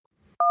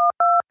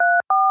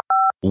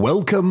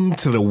Welcome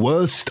to the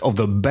worst of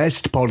the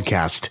best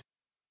podcast.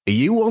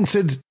 You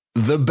wanted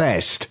the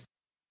best.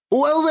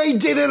 Well, they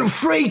didn't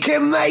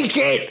freaking make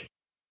it!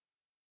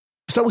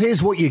 So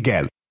here's what you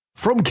get.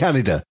 From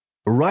Canada,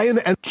 Ryan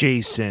and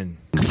Jason.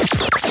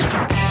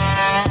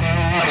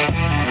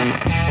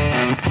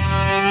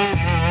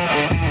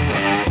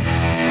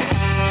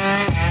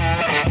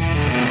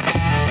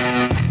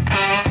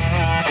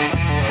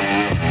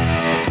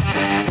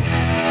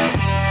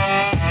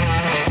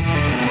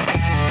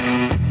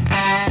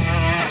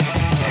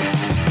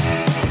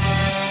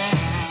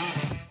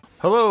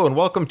 Hello and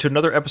welcome to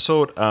another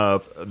episode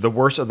of the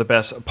Worst of the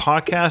Best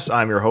podcast.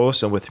 I'm your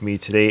host, and with me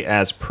today,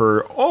 as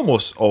per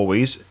almost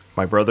always,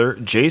 my brother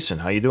Jason.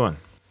 How you doing?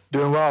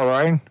 Doing well,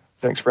 Ryan.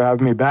 Thanks for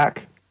having me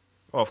back.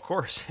 Oh, of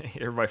course.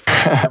 You're my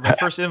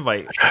first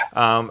invite.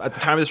 At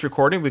the time of this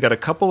recording, we got a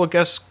couple of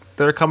guests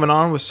that are coming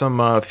on with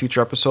some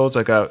future episodes.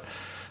 I got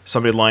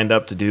somebody lined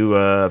up to do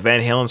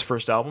Van Halen's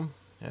first album.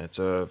 It's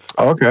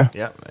okay.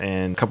 Yeah,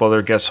 and a couple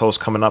other guest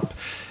hosts coming up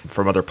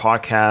from other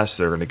podcasts.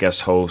 They're going to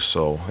guest host,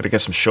 so I'm going to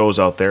get some shows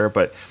out there.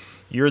 But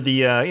you're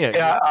the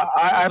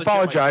I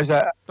apologize.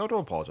 No, don't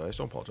apologize.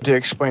 Don't apologize. To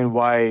explain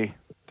why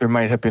there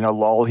might have been a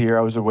lull here,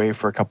 I was away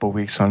for a couple of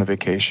weeks on a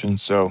vacation,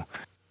 so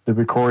the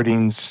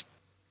recordings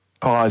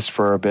paused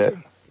for a bit.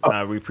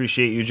 We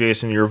appreciate you,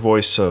 Jason, your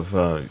voice of,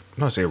 I'm not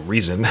going to say a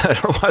reason. I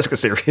don't know what I was going to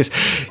say reason.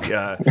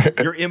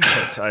 Your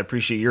input. I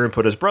appreciate your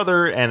input as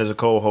brother and as a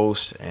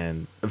co-host.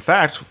 And in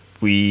fact,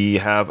 we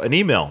have an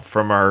email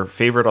from our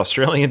favorite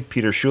Australian,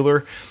 Peter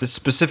Schuler. This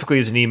specifically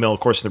is an email, of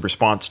course, in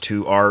response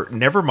to our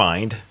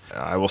Nevermind.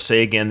 I will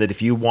say again that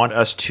if you want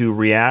us to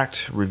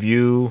react,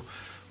 review,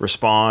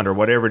 respond, or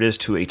whatever it is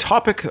to a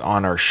topic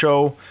on our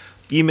show,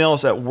 email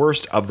us at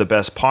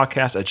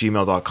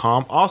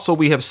worstofthebestpodcast@gmail.com. Also,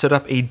 we have set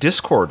up a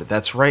Discord.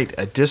 That's right,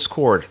 a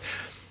Discord.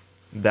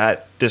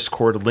 That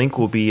Discord link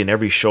will be in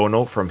every show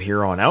note from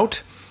here on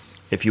out.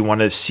 If you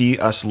want to see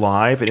us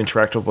live and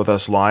interact with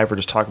us live or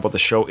just talk about the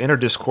show in our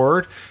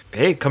Discord,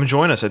 hey, come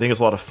join us. I think it's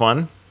a lot of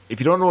fun. If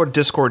you don't know what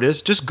Discord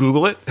is, just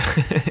Google it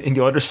and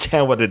you'll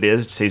understand what it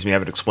is. It saves me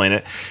having to explain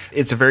it.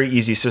 It's a very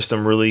easy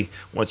system, really,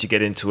 once you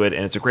get into it.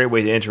 And it's a great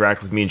way to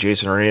interact with me and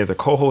Jason or any other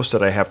co-hosts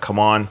that I have come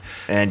on.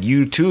 And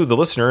you, too, the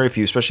listener,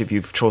 especially if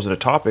you've chosen a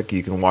topic,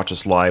 you can watch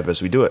us live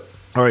as we do it.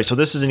 All right, so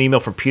this is an email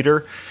from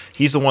Peter.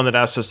 He's the one that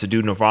asked us to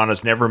do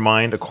Nirvana's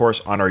Nevermind, of course,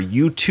 on our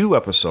U2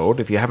 episode.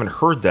 If you haven't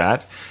heard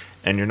that,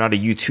 and you're not a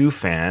U2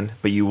 fan,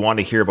 but you want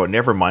to hear about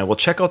Nevermind, well,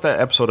 check out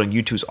that episode on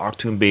U2's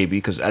Achtung Baby,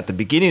 because at the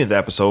beginning of the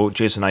episode,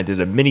 Jason and I did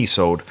a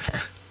mini-sode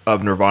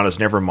of Nirvana's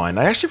Nevermind.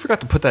 I actually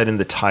forgot to put that in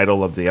the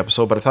title of the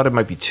episode, but I thought it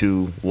might be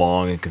too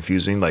long and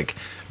confusing, like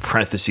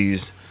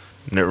parentheses,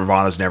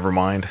 Nirvana's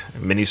Nevermind,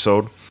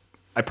 mini-sode.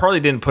 I probably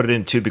didn't put it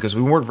in, too, because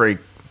we weren't very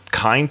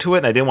kind to it,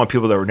 and I didn't want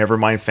people that were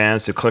Nevermind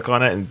fans to click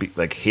on it and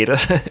hate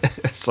us,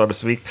 so to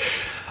speak.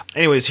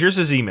 Anyways, here's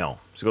his email.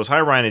 So he goes,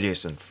 "Hi, Ryan and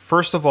Jason.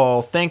 First of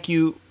all, thank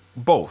you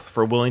both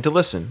for willing to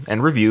listen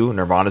and review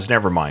Nirvana's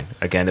Nevermind."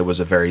 Again, it was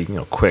a very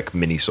quick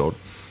mini-sode.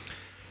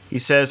 He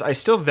says, "I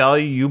still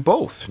value you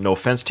both. No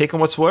offense taken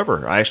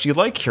whatsoever. I actually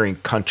like hearing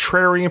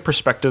contrarian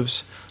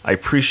perspectives. I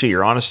appreciate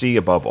your honesty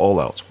above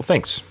all else." Well,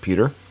 thanks,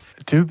 Peter.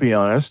 To be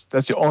honest,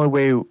 that's the only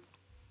way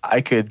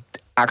I could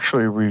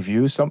actually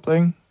review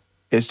something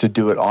is to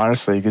do it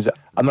honestly, because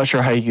I'm not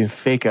sure how you can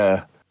fake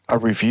a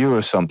review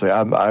of something.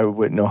 I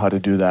wouldn't know how to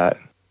do that.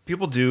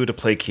 People do to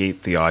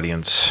placate the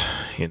audience.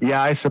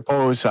 Yeah, I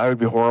suppose I would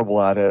be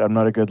horrible at it. I'm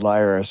not a good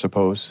liar, I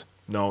suppose.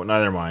 No,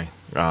 neither am I.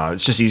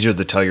 It's just easier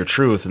to tell your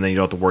truth, and then you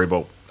don't have to worry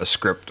about a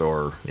script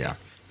or, yeah.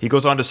 He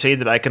goes on to say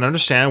that I can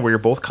understand where you're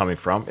both coming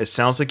from. It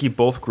sounds like you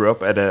both grew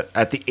up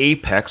at the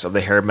apex of the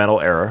hair metal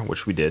era,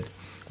 which we did,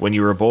 when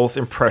you were both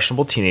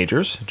impressionable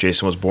teenagers.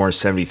 Jason was born in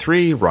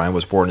 73. Ryan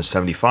was born in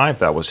 75.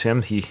 That was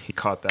him. He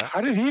caught that.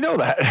 How did he know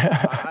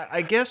that?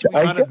 I guess we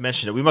might have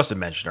mentioned it. We must have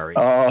mentioned it already.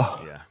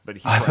 Oh, yeah. But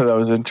I thought that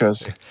was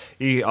interesting.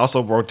 He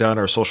also wrote down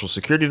our social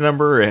security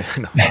number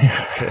and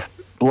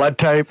blood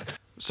type.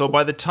 So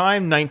by the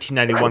time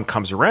 1991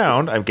 comes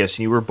around, I'm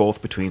guessing you were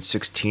both between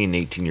 16 and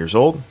 18 years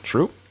old.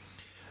 True?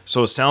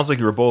 So it sounds like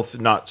you were both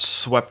not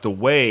swept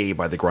away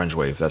by the grunge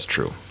wave. That's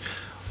true.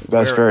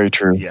 That's very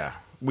true. Yeah.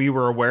 We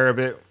were aware of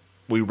it.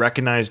 We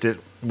recognized it.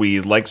 We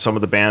liked some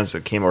of the bands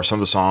that came, or some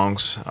of the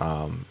songs,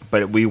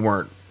 but we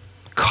weren't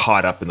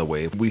caught up in the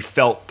wave. We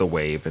felt the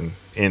wave and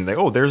like,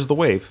 oh, there's the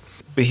wave.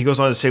 But he goes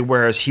on to say,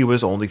 whereas he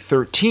was only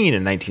 13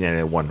 in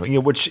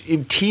 1991, which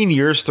in teen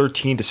years,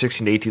 13 to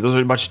 16 to 18, those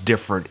are much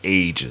different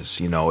ages.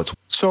 It's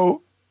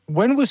So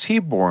when was he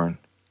born?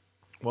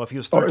 Well, if he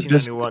was 13 in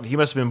 91, he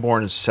must have been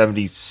born in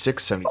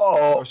 76, 77.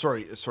 Oh,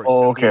 sorry,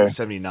 okay.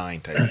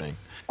 79 type thing.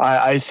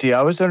 I see.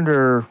 I was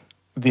under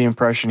the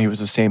impression he was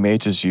the same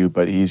age as you,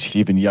 but he's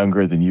even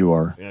younger than you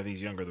are. Yeah,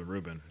 he's younger than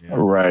Ruben. Yeah.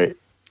 Right.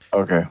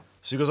 Okay.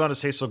 So he goes on to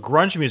say, so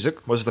grunge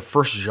music was the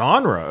first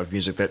genre of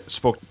music that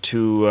spoke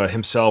to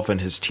himself and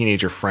his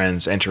teenager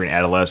friends entering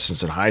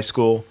adolescence and high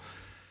school.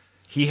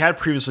 He had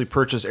previously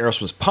purchased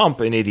Aerosmith's Pump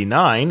in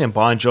 89 and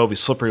Bon Jovi's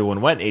Slippery When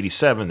Wet in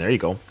 87. There you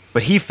go.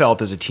 But he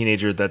felt as a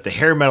teenager that the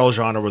hair metal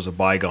genre was a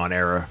bygone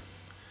era.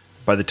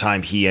 by the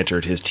time he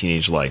entered his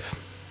teenage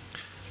life.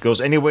 He goes,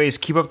 anyways,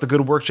 keep up the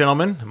good work,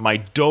 gentlemen. My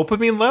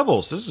dopamine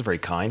levels, this is very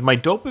kind, my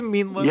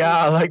dopamine levels Yeah,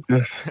 I like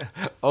this.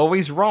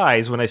 always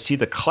rise when I see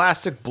the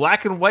classic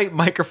black and white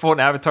microphone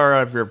avatar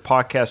of your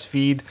podcast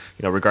feed,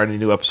 regarding the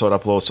new episode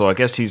upload. So I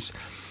guess his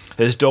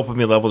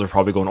dopamine levels are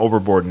probably going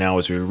overboard now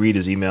as we read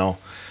his email.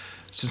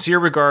 Sincere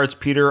regards,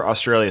 Peter,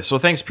 Australia. So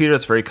thanks, Peter.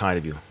 That's very kind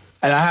of you.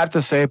 And I have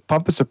to say,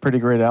 Pump is a pretty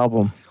great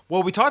album.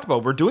 Well, we talked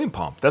about we're doing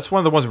Pump. That's one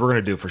of the ones we're going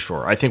to do for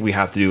sure. I think we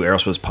have to do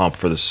Aerosmith's Pump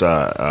for this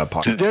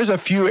podcast. There's a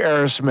few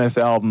Aerosmith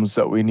albums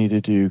that we need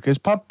to do because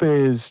Pump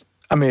is,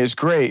 it's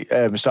great.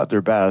 It's not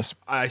their best.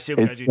 I say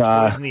we got to do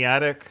Toys in the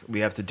Attic.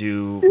 We have to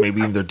do maybe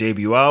even their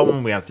debut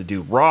album. We have to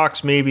do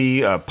Rocks,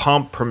 maybe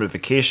Pump, Primitive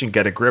Vacation,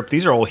 Get a Grip.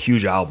 These are all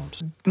huge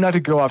albums. Not to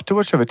go off too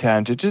much of a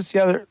tangent, just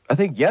I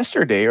think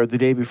yesterday or the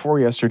day before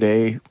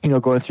yesterday,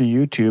 going through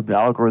YouTube and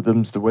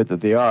algorithms the way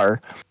that they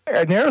are,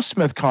 an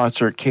Aerosmith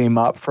concert came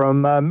up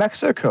from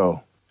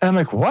Mexico. And I'm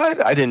like,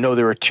 what? I didn't know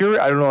they were touring.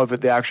 I don't know if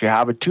they actually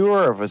have a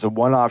tour or if it's a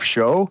one-off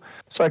show.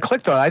 So I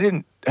clicked on it. I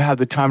didn't have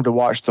the time to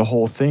watch the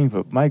whole thing,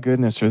 but my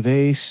goodness, are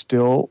they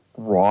still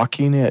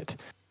rocking it?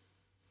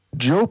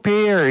 Joe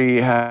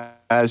Perry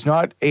has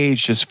not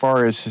aged as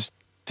far as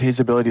his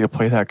ability to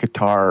play that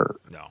guitar.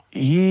 No.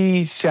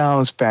 He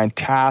sounds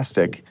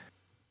fantastic.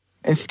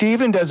 And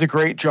Steven does a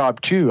great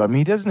job too.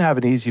 He doesn't have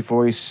an easy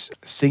voice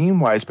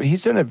singing-wise, but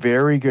he's done a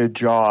very good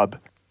job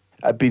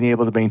at being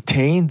able to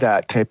maintain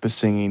that type of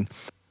singing.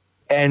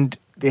 And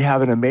they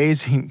have a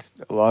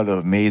lot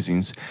of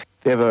amazings.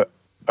 They have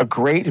a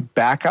great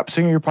backup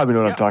singer. You probably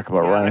know what I'm talking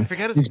about, Ryan. I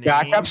forget his name.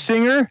 Backup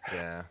singer.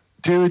 Yeah.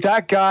 Dude,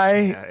 that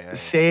guy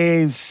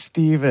saves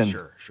Steven.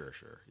 Sure,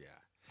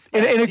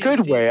 yeah. In a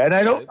good way. And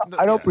I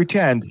don't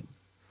pretend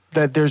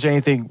that there's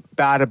anything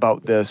bad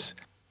about this.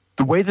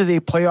 The way that they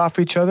play off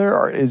each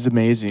other is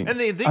amazing. And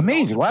they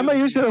amazing. Why am I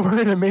using the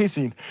word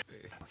amazing?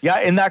 Yeah,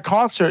 in that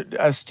concert,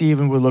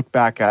 Steven would look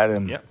back at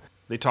him. Yeah.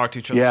 They talk to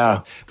each other.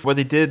 Yeah. What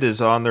they did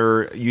is on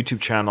their YouTube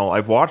channel,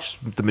 I've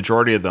watched the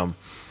majority of them.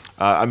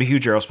 I'm a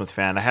huge Aerosmith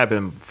fan. I have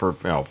been for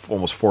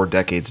almost 4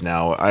 decades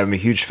now. I'm a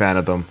huge fan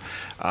of them.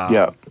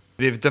 Yeah.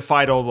 They've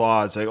defied all the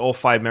odds. Like all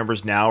 5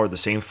 members now are the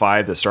same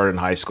 5 that started in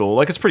high school.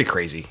 Like it's pretty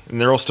crazy.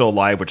 And they're all still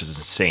alive, which is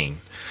insane.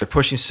 They're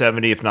pushing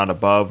 70, if not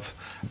above.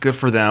 Good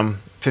for them.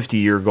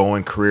 50-year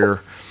going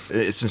career.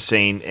 It's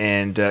insane.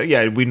 And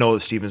we know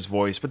that Steven's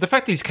voice, but the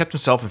fact that he's kept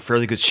himself in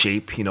fairly good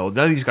shape, none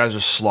of these guys are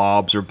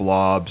slobs or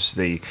blobs.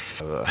 They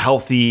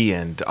healthy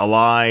and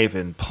alive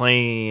and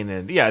playing.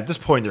 And at this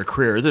point in their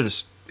career,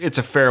 it's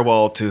a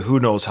farewell to who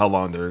knows how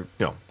long they're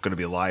going to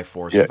be alive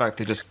for. So in fact,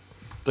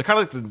 they're kind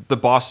of like the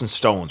Boston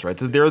Stones, right?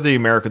 They're the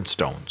American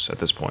Stones at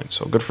this point.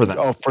 So good for them.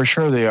 Oh, for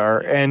sure they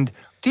are. And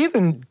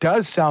Steven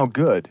does sound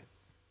good.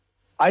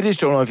 I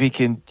just don't know if he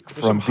can,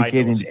 from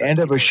beginning to end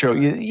of a show.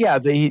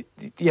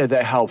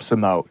 That helps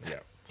him out. Yeah,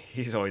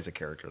 he's always a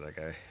character, that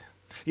guy.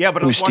 Yeah,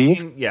 but Who's I was watching.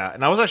 Steve? Yeah,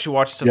 and I was actually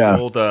watching some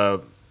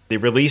old. They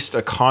released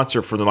a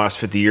concert for the last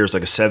 50 years,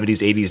 like a 70s,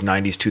 80s,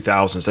 90s,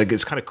 2000s. Like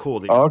it's kind of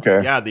cool.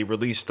 Okay. Yeah, they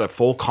released a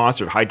full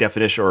concert, high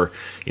definition or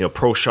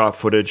pro shot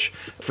footage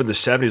for the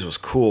 70s was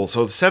cool.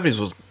 So the 70s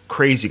was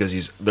crazy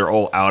because they're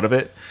all out of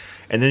it.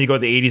 And then you go to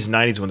the 80s and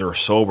 90s when they were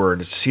sober,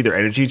 and to see their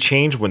energy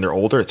change when they're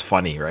older, it's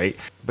funny, right?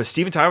 But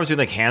Steven Tyler was doing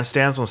like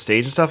handstands on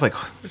stage and stuff. Like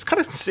it's kind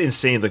of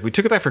insane. Like we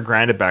took that for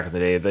granted back in the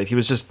day. That he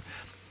just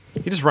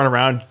run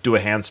around, do a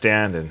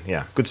handstand,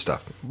 and good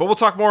stuff. But we'll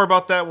talk more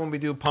about that when we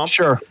do Pump.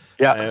 Sure.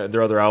 Yeah.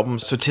 Their other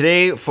albums. So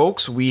today,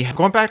 folks,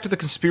 going back to the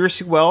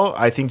conspiracy well.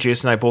 I think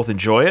Jason and I both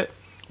enjoy it.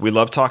 We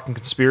love talking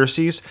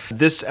conspiracies.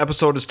 This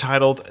episode is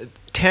titled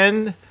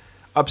 10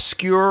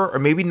 Obscure or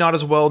Maybe Not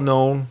As Well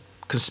Known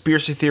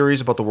Conspiracy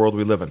Theories About the World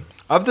We Live In.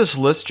 Of this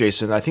list,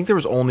 Jason, I think there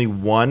was only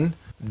one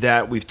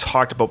that we've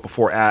talked about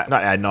before, not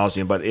ad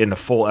nauseum, but in a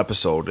full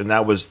episode, and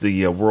that was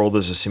the world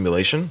is a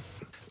simulation.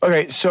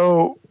 Okay,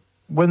 so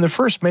when the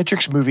first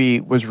Matrix movie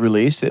was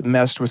released, it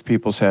messed with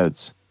people's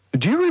heads.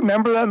 Do you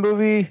remember that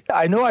movie?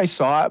 I know I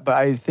saw it, but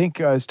I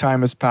think as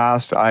time has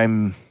passed,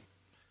 my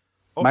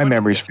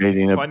memory's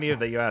fading. Funny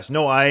that you asked.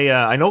 No,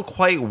 I know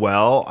quite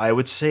well. I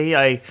would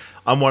say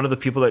I'm one of the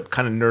people that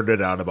kind of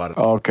nerded out about it.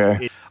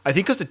 Okay. I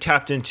think because it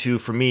tapped into,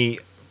 for me,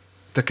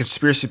 the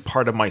conspiracy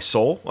part of my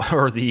soul,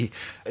 or the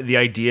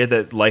idea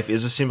that life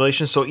is a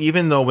simulation. So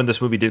even though when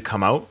this movie did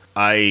come out,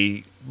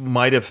 I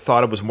might have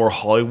thought it was more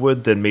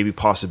Hollywood than maybe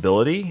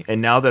possibility.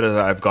 And now that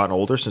I've gotten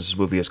older, since this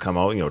movie has come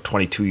out,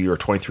 22 or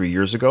 23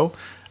 years ago,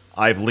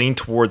 I've leaned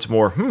towards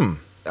more, in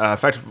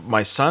fact,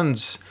 my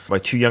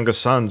 2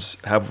 youngest sons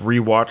have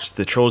rewatched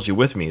the trilogy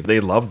with me. They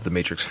loved the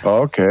Matrix films.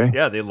 Oh, okay.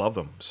 Yeah, they love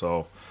them.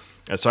 So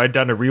I'd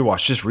done a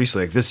rewatch just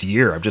recently, like this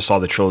year. I just saw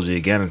the trilogy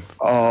again.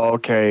 Oh,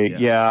 okay.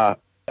 Yeah.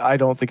 I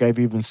don't think I've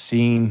even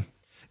seen.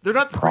 They're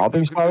not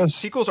probably the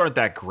sequels aren't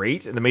that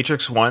great. And the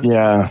Matrix 1,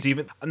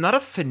 I'm not a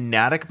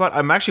fanatic about.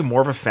 I'm actually more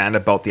of a fan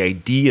about the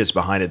ideas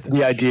behind it.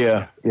 The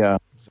idea, yeah.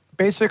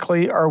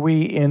 Basically, are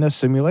we in a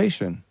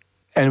simulation?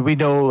 And we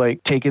know,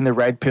 like, taking the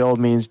red pill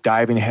means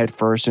diving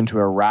headfirst into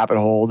a rabbit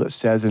hole that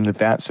says an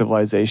advanced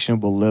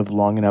civilization will live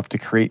long enough to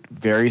create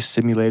very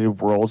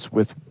simulated worlds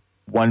with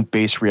one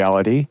base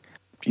reality.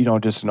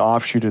 Just an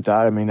offshoot of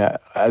that. I mean,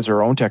 as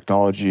our own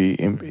technology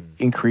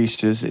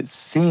increases, it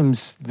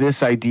seems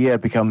this idea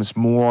becomes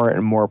more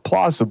and more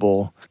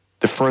plausible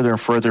the further and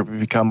further we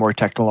become more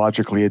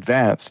technologically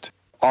advanced.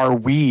 Are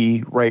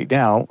we right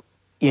now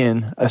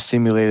in a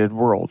simulated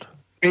world?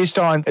 Based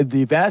on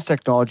the advanced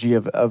technology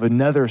of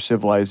another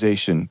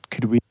civilization,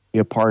 could we be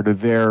a part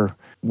of their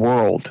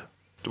world?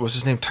 What's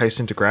his name?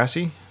 Tyson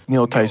DeGrassi?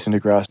 Neil Tyson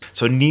DeGrasse.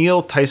 So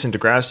Neil Tyson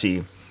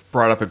DeGrassi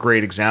brought up a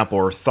great example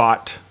or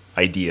thought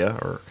idea,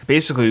 or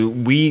basically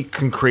we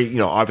can create,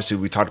 obviously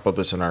we talked about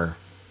this in our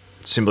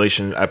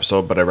simulation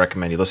episode, but I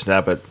recommend you listen to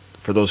that. But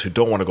for those who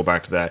don't want to go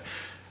back to that,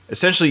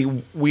 essentially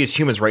we as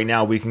humans right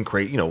now, we can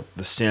create,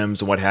 the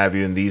Sims and what have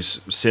you, and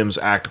these Sims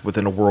act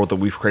within a world that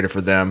we've created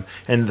for them.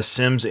 And the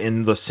Sims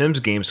in the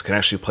Sims games can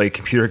actually play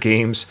computer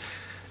games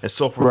and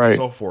so forth and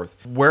so forth.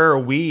 Where are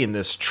we in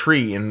this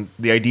tree? And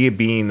the idea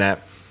being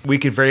that we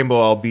could very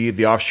well be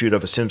the offshoot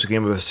of a Sims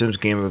game, of a Sims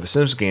game, of a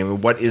Sims game.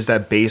 And what is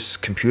that base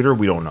computer?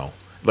 We don't know.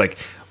 Like,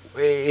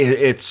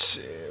 it's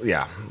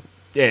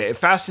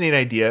fascinating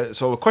idea.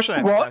 So a question I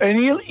have. Well, and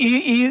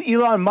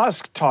Elon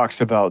Musk talks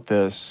about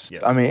this.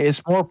 Yes. I mean,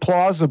 it's more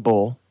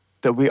plausible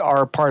that we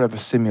are part of a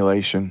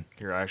simulation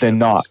than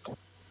not.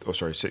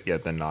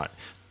 Than not.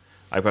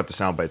 I've got the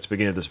sound bites.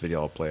 Beginning of this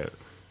video, I'll play it.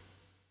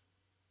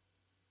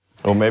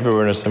 Well, maybe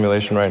we're in a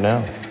simulation right now.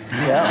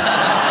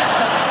 Yeah.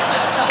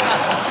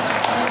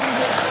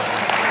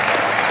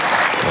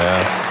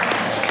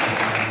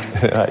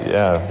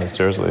 Yeah,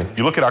 seriously.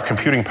 You look at our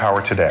computing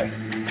power today,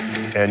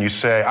 and you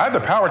say, I have the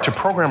power to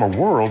program a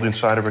world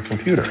inside of a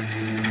computer.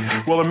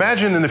 Well,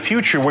 imagine in the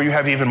future where you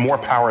have even more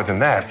power than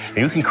that, and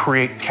you can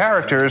create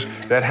characters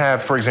that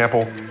have, for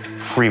example,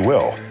 free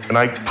will. And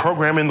I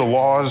program in the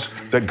laws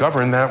that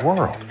govern that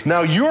world.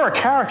 Now, you're a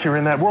character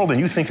in that world, and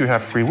you think you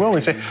have free will, and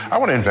you say, I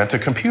want to invent a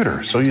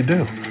computer. So you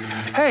do.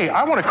 Hey,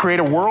 I want to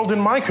create a world in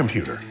my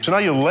computer. So now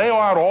you lay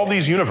out all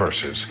these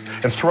universes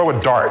and throw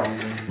a dart.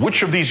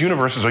 Which of these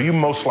universes are you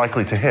most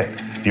likely to hit?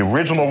 The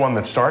original one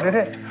that started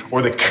it,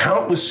 or the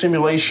countless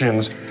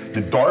simulations,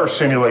 the daughter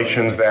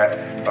simulations that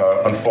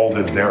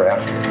unfolded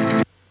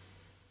thereafter?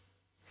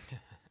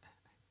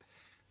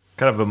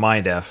 Kind of a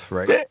mind F,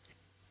 right?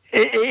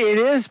 It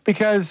is,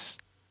 because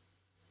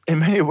in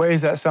many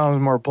ways that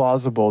sounds more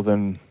plausible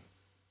than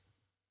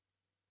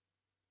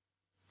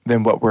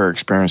what we're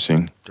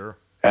experiencing. Sure.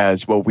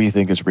 As what we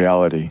think is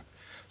reality.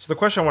 So the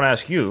question I want to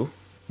ask you,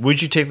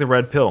 would you take the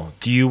red pill?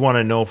 Do you want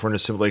to know for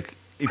instance, like,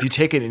 if you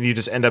take it and you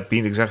just end up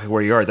being exactly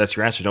where you are, that's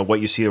your answer. No, what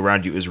you see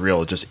around you is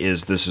real. It just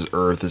is. This is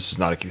Earth. This is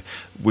not a...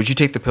 Would you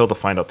take the pill to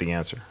find out the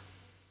answer?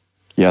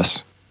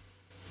 Yes.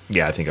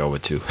 Yeah, I think I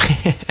would too.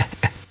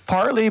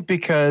 Partly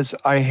because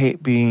I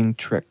hate being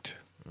tricked.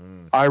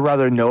 I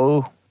rather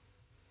know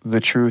the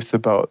truth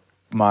about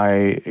my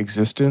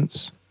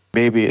existence.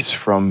 Maybe it's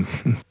from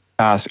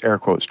past air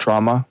quotes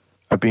trauma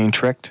of being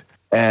tricked.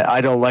 And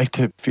I don't like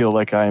to feel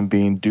like I'm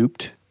being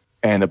duped,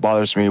 and it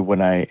bothers me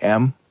when I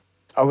am.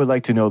 I would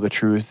like to know the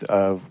truth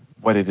of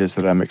what it is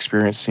that I'm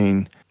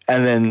experiencing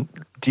and then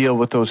deal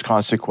with those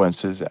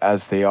consequences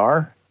as they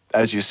are.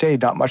 As you say,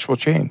 not much will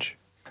change.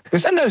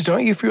 Because sometimes,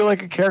 don't you feel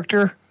like a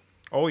character?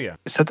 Oh, yeah.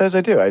 Sometimes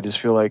I do. I just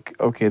feel like,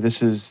 okay,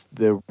 this is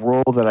the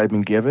role that I've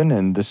been given,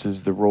 and this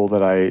is the role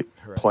that I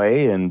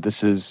play, and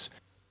this is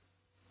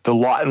the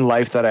lot in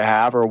life that I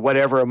have, or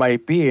whatever it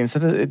might be. And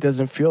sometimes it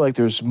doesn't feel like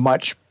there's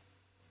much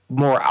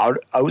more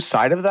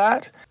outside of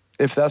that.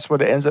 If that's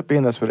what it ends up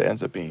being, that's what it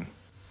ends up being.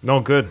 No,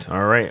 good.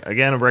 All right.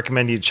 Again, I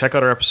recommend you check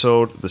out our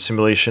episode, the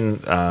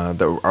simulation,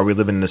 Are We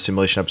Living in a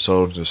Simulation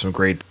episode. There's some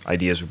great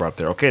ideas we brought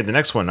there. Okay, the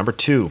next one, number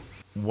 2.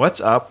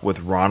 What's up with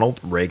Ronald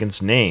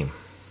Reagan's name?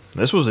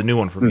 This was a new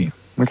one for me.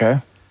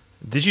 Okay.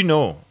 Did you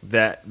know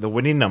that the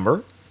winning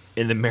number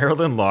in the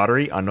Maryland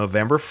lottery on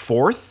November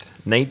 4th,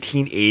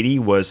 1980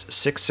 was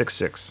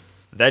 666?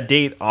 That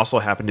date also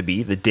happened to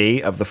be the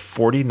day of the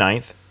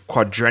 49th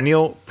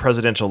quadrennial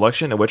presidential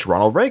election in which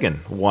Ronald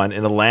Reagan won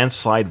in a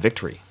landslide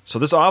victory. So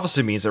this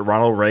obviously means that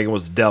Ronald Reagan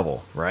was the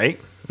devil, right?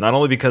 Not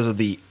only because of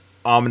the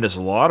ominous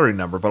lottery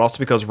number, but also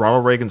because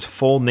Ronald Reagan's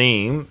full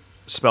name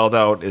spelled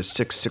out is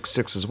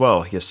 666 as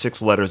well. He has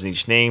 6 letters in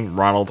each name,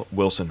 Ronald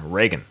Wilson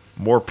Reagan.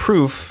 More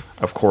proof,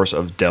 of course,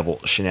 of devil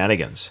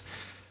shenanigans.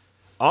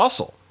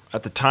 Also,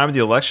 at the time of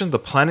the election, the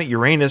planet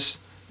Uranus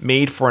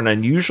made for an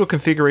unusual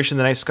configuration in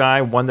the night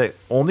sky, one that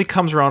only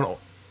comes around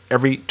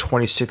every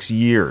 26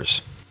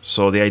 years.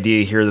 So the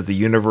idea here that the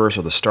universe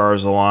or the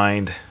stars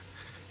aligned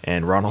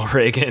and Ronald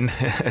Reagan,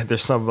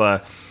 there's some...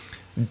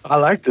 I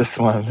like this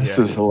one. This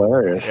is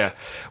hilarious. Yeah.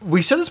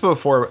 We said this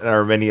before in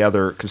our many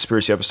other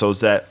conspiracy episodes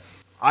that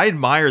I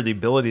admire the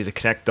ability to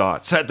connect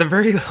dots. At the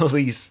very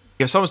least,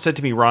 if someone said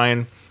to me,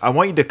 Ryan, I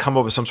want you to come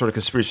up with some sort of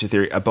conspiracy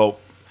theory about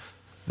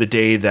the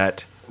day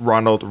that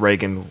Ronald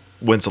Reagan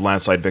wins a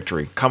landslide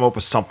victory, come up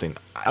with something,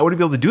 I wouldn't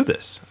be able to do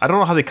this. I don't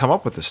know how they come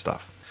up with this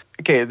stuff.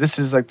 Okay, this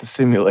is like the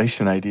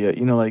simulation idea.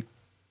 You know, like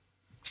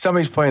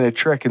somebody's playing a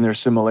trick in their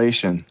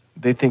simulation.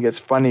 They think it's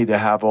funny to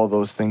have all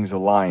those things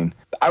align.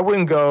 I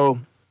wouldn't go,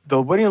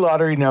 the winning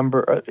lottery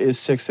number is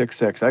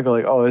 666. I go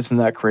like, oh, isn't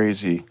that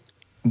crazy?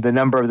 The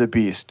number of the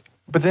beast.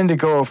 But then to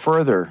go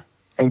further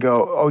and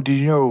go, oh, did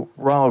you know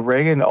Ronald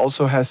Reagan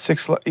also has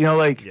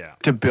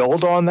to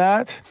build on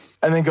that?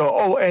 And then go,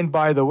 oh, and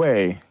by the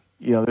way,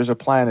 there's a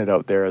planet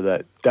out there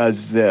that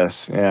does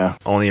this. Yeah.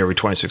 Only every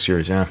 26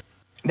 years, yeah.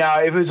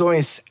 Now, if it was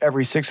only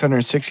every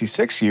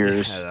 666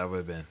 years, that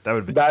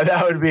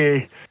would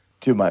be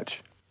too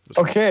much.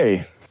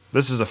 Okay.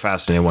 This is a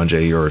fascinating one,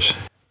 Jay, yours.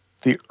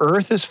 The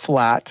Earth is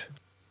flat,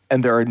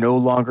 and there are no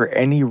longer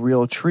any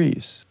real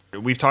trees.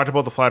 We've talked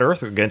about the flat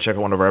Earth. Again, check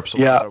out one of our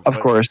episodes. Yeah, of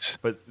course.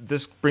 But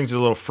this brings it a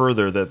little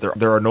further that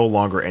there are no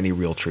longer any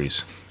real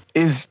trees.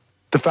 Is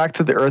the fact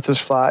that the Earth is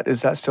flat,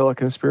 is that still a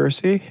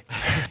conspiracy?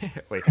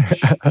 Wait.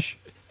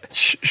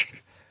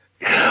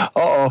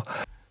 Uh-oh.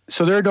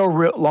 So there are no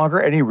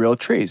longer any real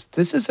trees.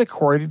 This is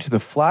according to the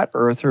Flat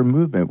Earther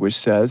movement, which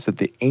says that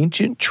the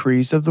ancient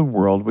trees of the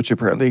world, which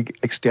apparently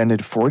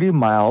extended 40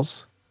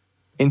 miles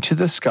into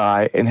the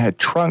sky and had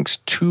trunks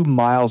 2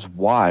 miles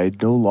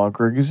wide, no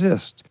longer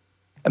exist.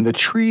 And the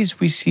trees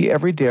we see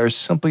every day are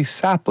simply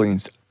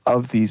saplings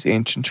of these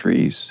ancient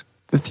trees.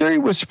 The theory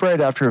was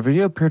spread after a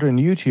video appeared on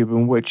YouTube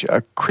in which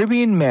a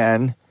Crimean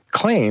man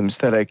claims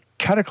that a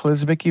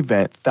cataclysmic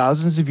event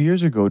thousands of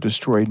years ago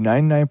destroyed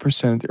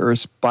 99% of the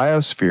Earth's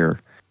biosphere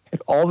and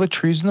all the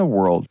trees in the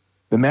world.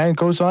 The man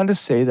goes on to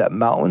say that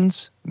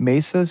mountains,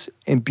 mesas,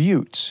 and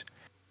buttes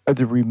are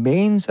the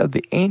remains of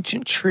the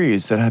ancient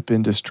trees that have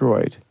been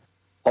destroyed.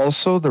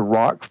 Also, the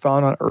rock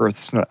found on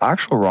Earth is not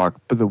actual rock,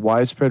 but the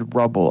widespread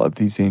rubble of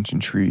these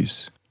ancient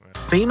trees.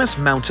 Famous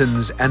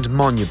mountains and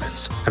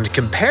monuments, and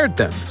compared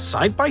them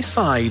side by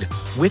side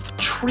with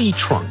tree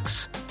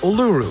trunks.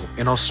 Uluru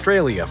in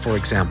Australia, for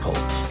example,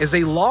 is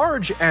a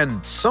large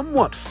and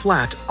somewhat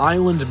flat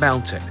island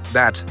mountain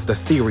that, the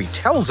theory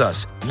tells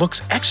us,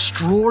 looks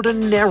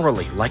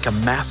extraordinarily like a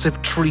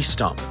massive tree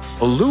stump.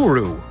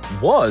 Uluru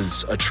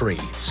was a tree,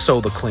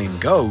 so the claim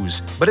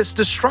goes, but its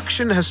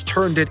destruction has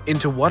turned it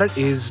into what it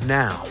is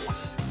now.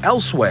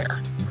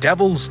 Elsewhere,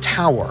 Devil's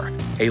Tower,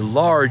 a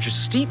large,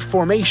 steep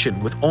formation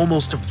with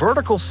almost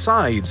vertical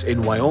sides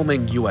in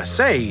Wyoming,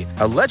 USA,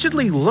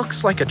 allegedly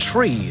looks like a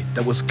tree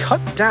that was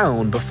cut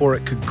down before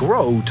it could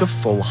grow to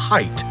full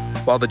height.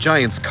 While the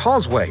Giant's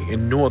Causeway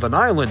in Northern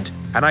Ireland,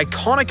 an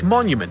iconic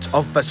monument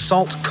of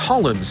basalt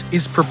columns,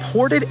 is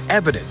purported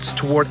evidence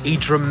toward a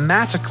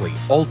dramatically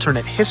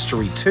alternate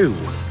history too,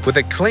 with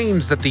it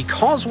claims that the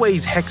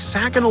causeway's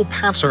hexagonal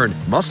pattern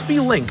must be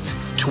linked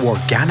to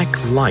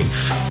organic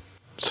life.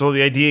 So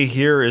the idea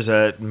here is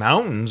that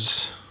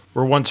mountains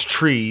were once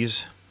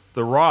trees,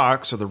 the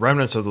rocks are the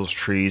remnants of those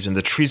trees, and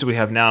the trees that we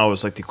have now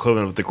is like the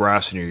equivalent of the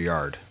grass in your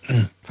yard.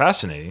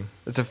 Fascinating.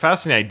 It's a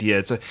fascinating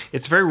idea.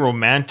 It's very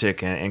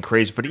romantic and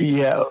crazy. But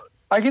yeah,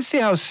 I can see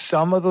how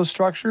some of those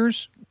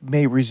structures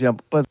may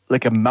resemble, but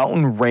like a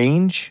mountain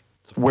range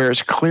where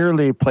it's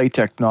clearly plate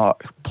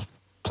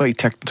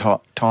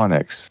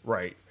tectonics,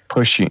 right?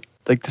 Pushing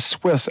like the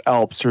Swiss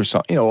Alps or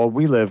something.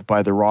 We live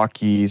by the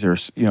Rockies, or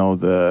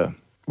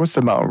what's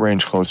the mountain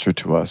range closer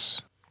to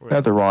us?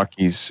 Not the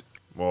Rockies.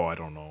 Well, I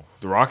don't know.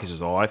 The Rockies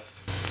is all I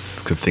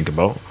could think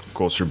about.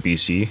 Closer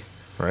BC,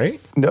 right?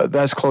 No,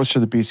 that's closer to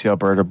the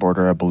BC-Alberta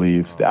border, I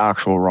believe. The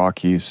actual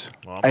Rockies.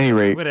 Well, at any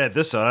rate. I'm going to add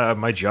this.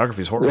 My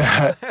geography is horrible.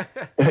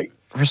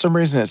 For some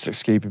reason, it's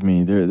escaping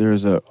me.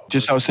 There's a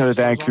just outside of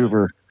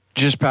Vancouver,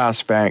 just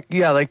past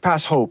like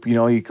past Hope.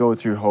 You go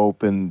through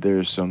Hope, and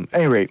there's some.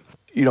 At any rate,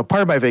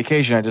 part of my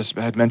vacation, I just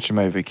had mentioned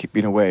my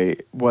being away,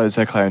 was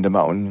I climbed a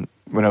mountain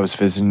when I was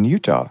visiting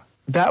Utah.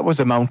 That was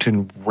a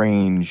mountain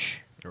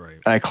range. Right.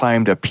 And I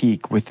climbed a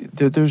peak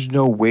there's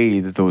no way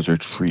that those are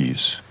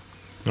trees.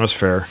 That's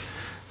fair.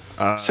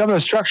 Some of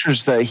the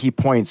structures that he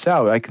points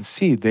out, I can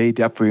see they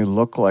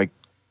definitely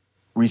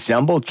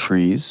resemble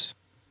trees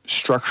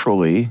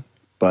structurally,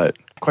 but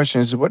the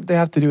question is, what do they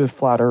have to do with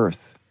flat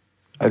Earth?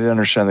 I didn't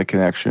understand the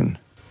connection.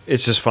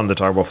 It's just fun to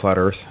talk about flat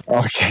Earth.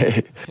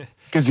 Okay.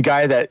 Because the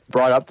guy that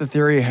brought up the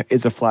theory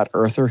is a flat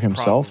earther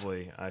himself?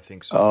 Probably, I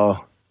think so.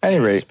 Oh,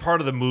 anyway. It's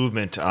part of the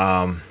movement.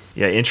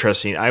 Yeah,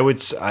 interesting. I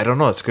don't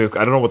know. It's good.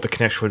 I don't know what the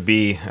connection would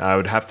be. I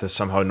would have to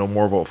somehow know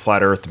more about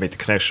flat Earth to make the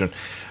connection.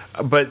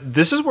 But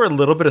this is where a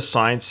little bit of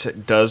science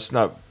does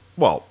not.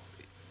 Well,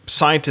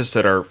 scientists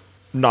that are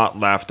not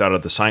laughed out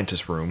of the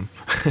scientist room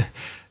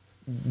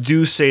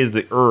do say that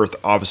the Earth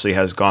obviously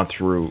has gone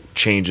through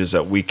changes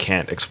that we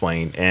can't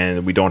explain,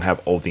 and we don't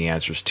have all the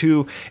answers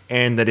to.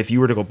 And that if you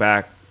were to go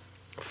back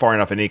far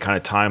enough in any kind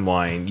of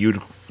timeline,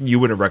 you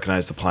wouldn't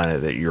recognize the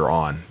planet that you're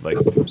on.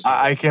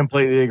 I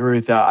completely agree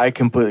with that. I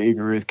completely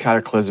agree with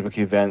cataclysmic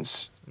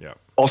events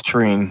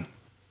altering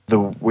the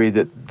way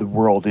that the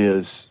world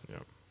is.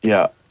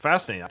 Yeah.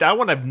 Fascinating. That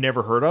one I've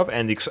never heard of,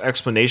 and the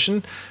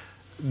explanation,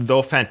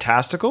 though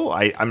fantastical,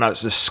 I'm not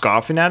just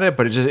scoffing at it,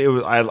 but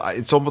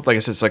it's almost like I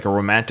said, it's like a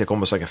romantic,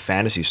 almost like a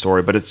fantasy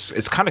story. But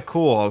it's kind of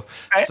cool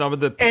how some of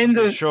the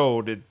pictures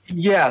showed it.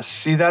 Yes,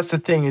 see, that's the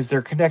thing, is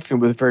they're connecting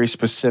with very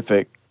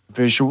specific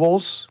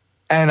visuals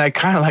And I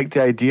kind of like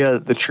the idea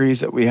that the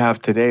trees that we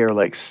have today are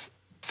like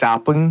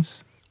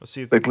saplings, Let's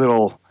see if like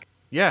little.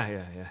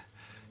 Yeah,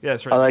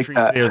 that's right. I like Trees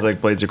that. today are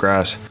like blades of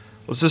grass.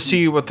 Let's just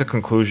see what the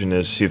conclusion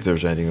is. See if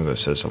there's anything that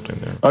says something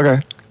there.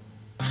 Okay.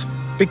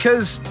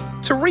 Because,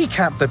 to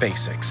recap the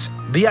basics,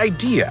 the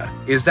idea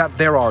is that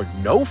there are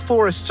no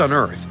forests on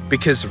Earth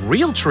because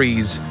real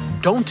trees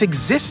don't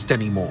exist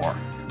anymore.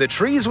 The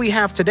trees we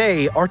have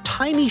today are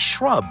tiny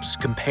shrubs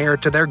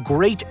compared to their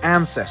great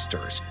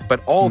ancestors,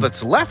 but all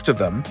that's left of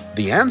them,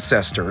 the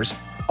ancestors,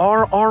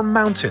 are our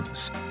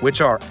mountains, which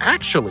are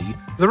actually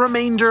the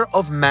remainder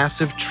of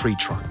massive tree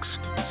trunks.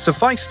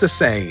 Suffice to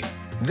say,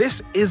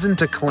 this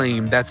isn't a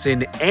claim that's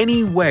in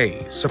any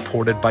way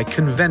supported by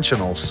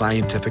conventional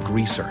scientific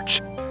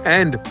research.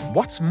 And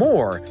what's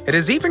more, it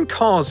has even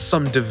caused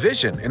some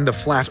division in the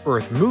Flat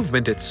Earth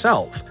movement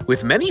itself,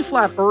 with many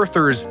Flat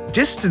Earthers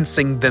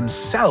distancing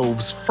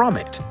themselves from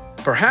it.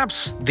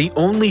 Perhaps the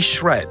only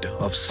shred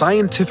of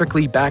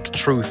scientifically backed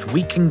truth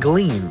we can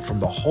glean from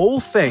the whole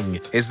thing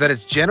is that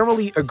it's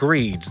generally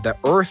agreed that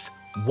Earth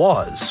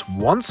was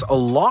once a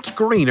lot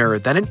greener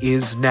than it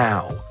is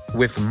now,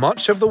 with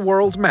much of the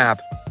world map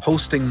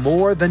hosting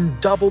more than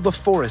double the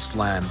forest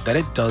land that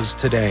it does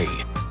today.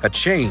 A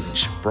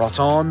change brought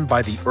on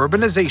by the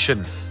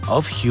urbanization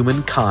of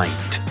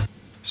humankind.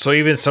 So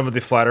even some of the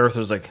flat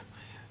earthers like,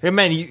 hey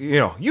man,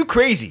 you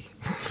crazy.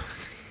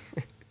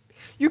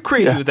 You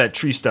crazy with that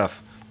tree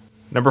stuff.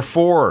 Number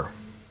 4,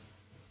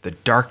 the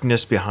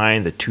darkness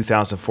behind the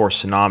 2004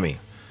 tsunami.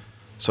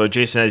 So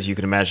Jason, as you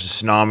can imagine,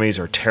 tsunamis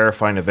are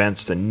terrifying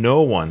events that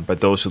no one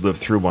but those who live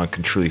through one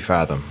can truly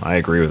fathom. I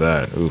agree with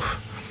that.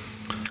 Oof.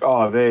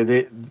 Oh,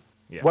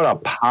 what a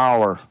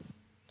power.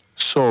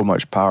 So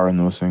much power in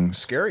those things.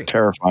 Scary.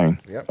 Terrifying.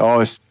 Yep.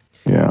 Oh,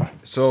 yeah.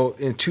 So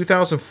in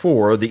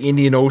 2004, the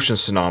Indian Ocean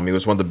tsunami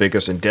was one of the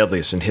biggest and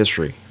deadliest in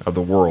history of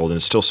the world, and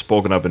it's still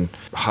spoken of in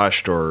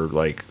hushed or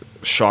like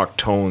shocked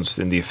tones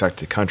in the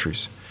affected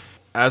countries.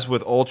 As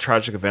with all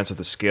tragic events of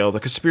this scale, the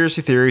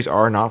conspiracy theories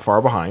are not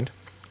far behind,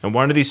 and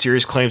one of these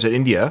theories claims that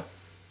India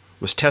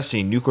was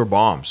testing nuclear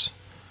bombs,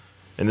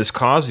 and this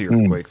caused the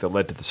earthquake that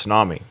led to the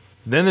tsunami.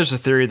 Then there's a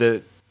theory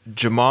that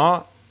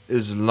Jamaat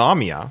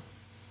Islamiyah,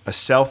 a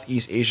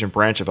Southeast Asian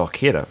branch of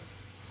Al-Qaeda,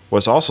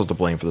 was also to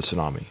blame for the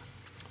tsunami.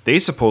 They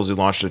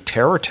supposedly launched a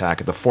terror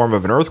attack in the form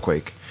of an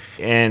earthquake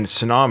and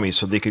tsunami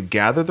so they could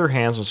gather their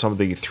hands on some of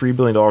the $3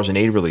 billion in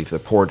aid relief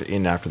that poured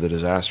in after the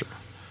disaster.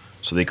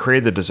 So they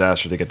created the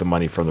disaster to get the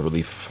money from the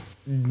relief.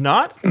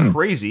 Not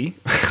crazy.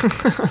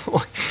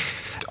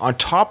 On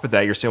top of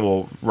that, you're saying,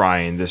 well,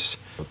 Ryan, this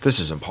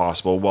is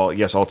impossible. Well,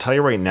 yes, I'll tell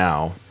you right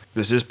now,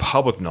 this is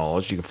public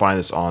knowledge. You can find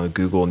this on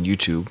Google and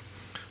YouTube.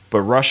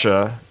 But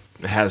Russia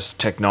has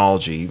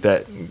technology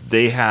that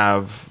they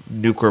have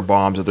nuclear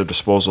bombs at their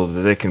disposal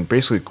that they can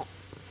basically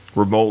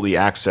remotely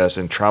access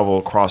and travel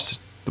across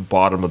the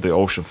bottom of the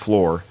ocean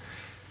floor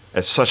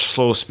at such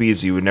slow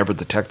speeds you would never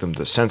detect them.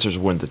 The sensors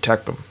wouldn't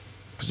detect them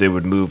because they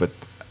would move at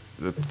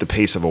the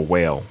pace of a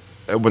whale.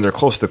 When they're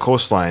close to the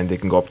coastline, they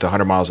can go up to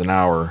 100 miles an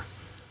hour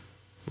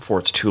before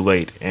it's too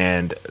late,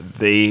 and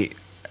they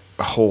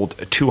hold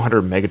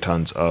 200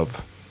 megatons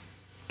of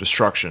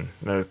destruction.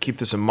 Now, keep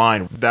this in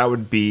mind, that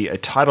would be a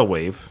tidal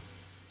wave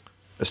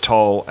as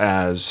tall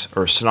as,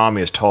 or a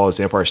tsunami as tall as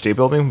the Empire State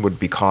Building would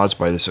be caused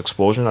by this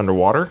explosion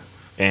underwater.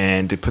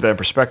 And to put that in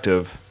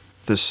perspective,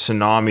 the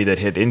tsunami that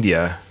hit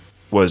India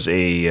was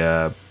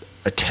a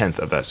tenth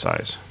of that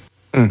size.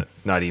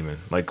 Not even.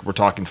 Like, we're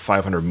talking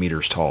 500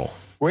 meters tall.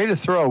 Way to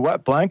throw a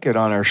wet blanket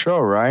on our show,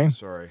 Ryan.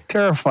 Sorry.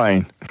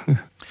 Terrifying.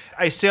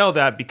 I say all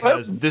that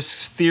because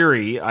this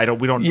theory,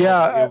 we don't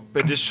know,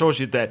 but it just shows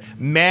you that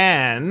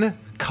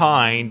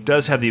mankind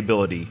does have the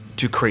ability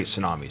to create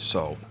tsunamis.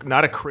 So,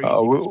 not a crazy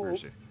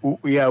conspiracy.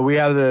 We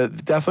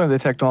have definitely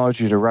the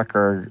technology to wreck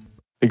our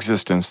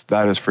existence.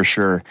 That is for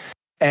sure.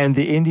 And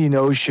the Indian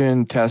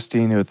Ocean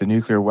testing with the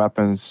nuclear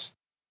weapons,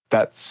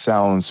 that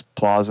sounds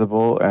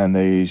plausible, and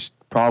they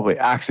probably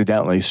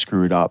accidentally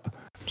screwed up.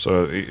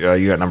 So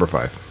you got number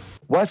 5.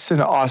 What's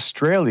in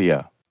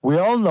Australia? We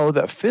all know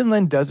that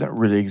Finland doesn't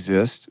really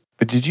exist,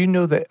 but did you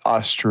know that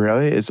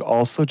Australia is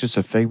also just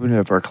a figment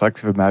of our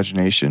collective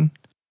imagination?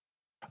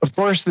 Of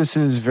course, this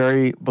is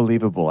very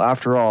believable.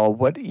 After all,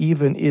 what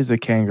even is a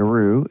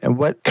kangaroo, and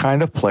what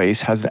kind of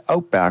place has an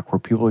outback where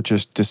people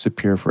just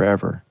disappear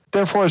forever?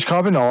 Therefore, it's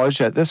common knowledge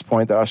at this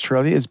point that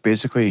Australia is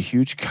basically a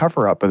huge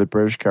cover-up by the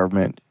British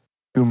government,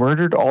 who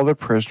murdered all the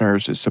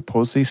prisoners it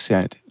supposedly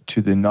sent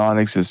to the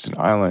non-existent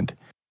island.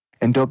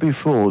 And don't be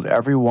fooled,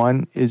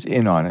 everyone is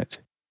in on it,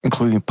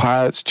 including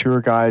pilots,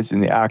 tour guides,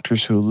 and the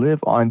actors who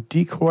live on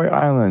decoy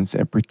islands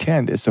and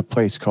pretend it's a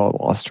place called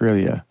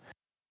Australia.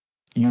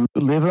 You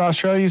live in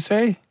Australia, you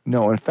say?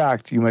 No, in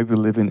fact, you might be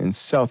living in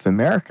South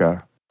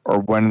America or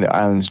one of the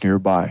islands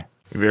nearby.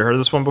 Have you ever heard of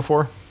this one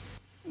before?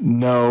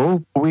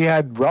 No, we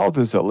had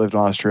relatives that lived in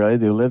Australia.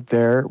 They lived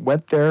there,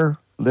 went there,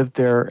 lived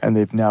there, and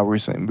they've now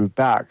recently moved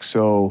back.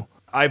 So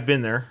I've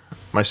been there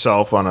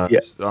myself on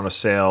a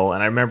sail,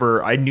 and I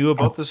remember I knew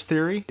about this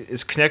theory.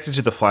 It's connected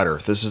to the flat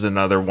Earth. This is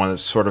another one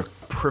that's sort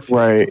of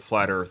peripheral to the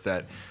flat Earth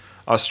that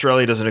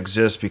Australia doesn't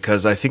exist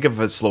because I think of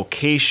its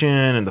location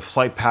and the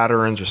flight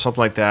patterns or something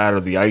like that, or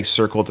the ice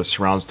circle that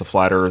surrounds the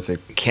flat Earth. It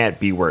can't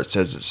be where it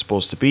says it's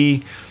supposed to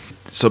be.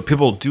 So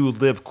people do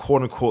live,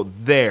 quote unquote,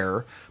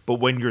 there. But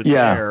when you're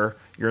there,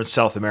 you're in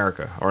South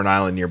America or an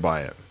island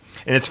nearby it.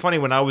 And it's funny,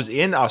 when I was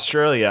in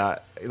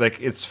Australia, like,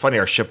 it's funny,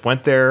 our ship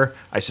went there.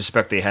 I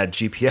suspect they had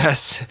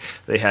GPS.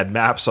 They had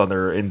maps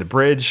in the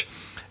bridge.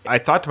 I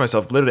thought to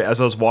myself, literally,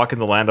 as I was walking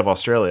the land of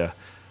Australia,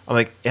 I'm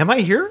like, am I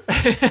here?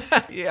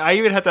 Yeah, I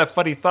even had that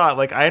funny thought.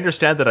 Like, I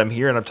understand that I'm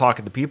here and I'm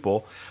talking to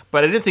people,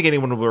 but I didn't think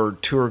anyone were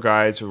tour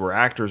guides or were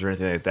actors or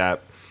anything like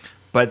that.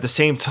 But at the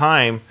same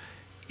time,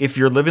 if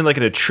you're living like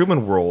in a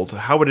Truman world,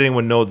 how would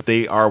anyone know that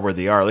they are where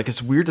they are? Like,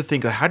 it's weird to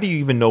think, how do you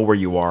even know where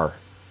you are,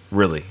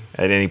 really,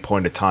 at any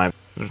point in time?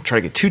 I'm not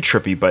trying to get too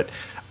trippy, but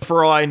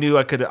for all I knew,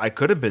 I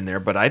could have been there,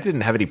 but I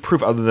didn't have any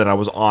proof other than I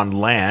was on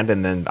land,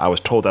 and then I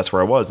was told that's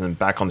where I was, and then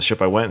back on the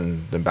ship I went,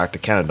 and then back to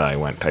Canada I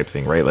went, type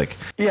thing, right? Like,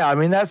 yeah, I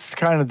mean, that's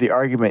kind of the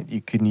argument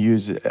you can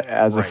use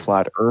as a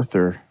flat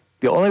earther.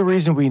 The only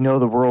reason we know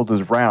the world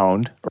is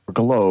round or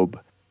globe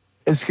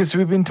is because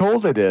we've been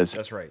told it is.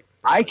 That's right.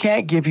 I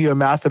can't give you a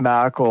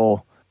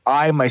mathematical,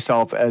 I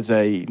myself as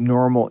a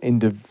normal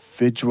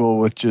individual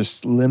with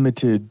just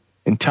limited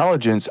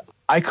intelligence,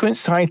 I couldn't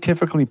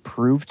scientifically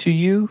prove to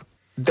you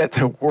that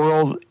the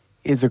world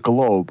is a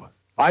globe.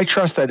 I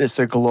trust that it's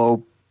a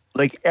globe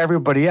like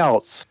everybody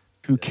else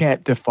who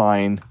can't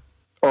define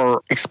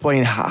or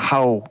explain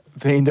how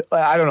they,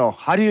 I don't know.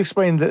 How do you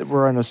explain that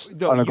we're on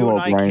a globe,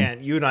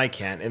 Ryan? You and I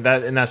can't. And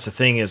that's the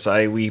thing is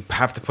we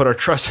have to put our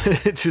trust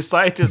into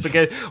scientists.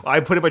 Again,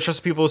 I put in my trust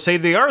in people who say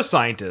they are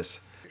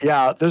scientists.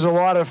 Yeah, there's a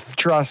lot of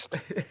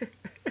trust.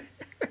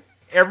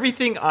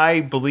 Everything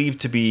I believe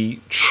to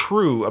be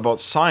true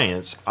about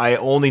science, I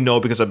only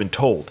know because I've been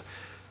told.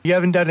 You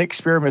haven't done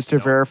experiments to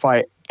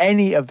verify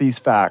any of these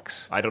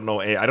facts. I don't know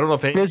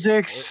if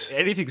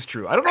anything's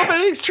true. I don't know if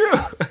anything's true.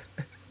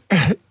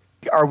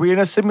 Are we in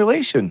a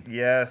simulation?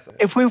 Yes.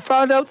 If we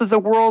found out that the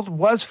world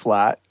was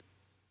flat,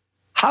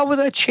 how would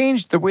that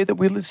change the way that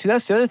we live? See,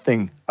 that's the other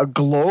thing. A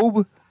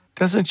globe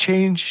doesn't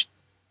change,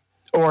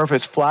 or if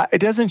it's flat, it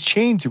doesn't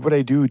change what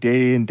I do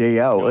day in, day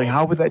out. Like,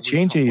 how would that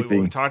change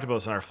anything? We talked about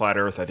this in our Flat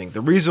Earth, I think.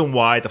 The reason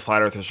why the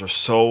Flat Earthers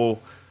are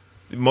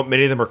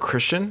many of them are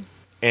Christian,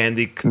 and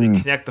they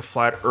connect the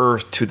Flat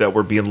Earth to that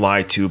we're being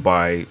lied to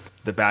by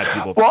the bad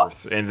people of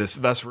Earth. And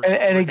that's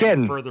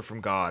again, further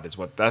from God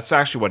that's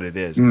actually what it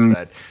is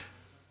that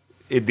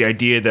the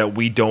idea that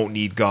we don't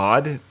need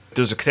God.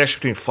 There's a connection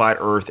between Flat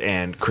Earth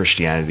and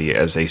Christianity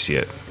as they see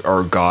it,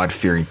 or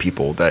God-fearing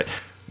people, that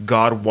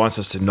God wants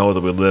us to know that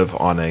we live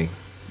on a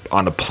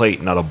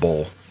plate, not a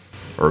bowl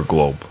or a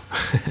globe.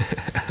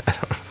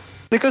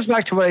 It goes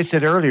back to what I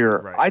said earlier.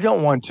 Right. I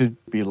don't want to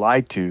be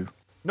lied to.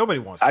 Nobody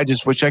wants. I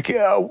just wish I could.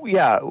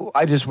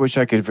 I just wish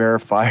I could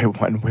verify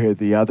one way or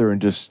the other,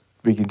 and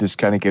we can just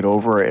kind of get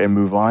over it and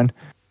move on.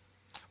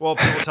 Well,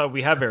 people tell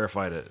we have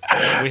verified it.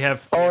 We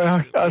have.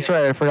 Oh, that's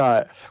right. I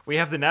forgot. We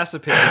have the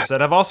NASA pictures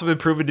that have also been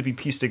proven to be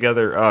pieced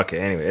together. Okay,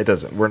 anyway, it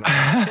doesn't. We're not.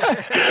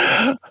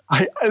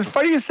 It's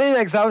funny you say that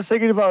because I was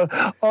thinking about,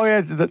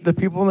 the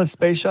people in the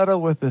space shuttle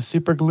with the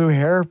super glue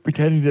hair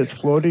pretending it's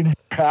floating in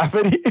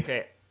gravity.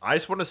 Okay, I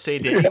just want to say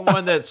to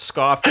anyone that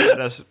scoffed at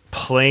us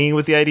playing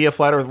with the idea of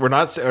flat Earth, we're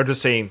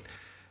just saying.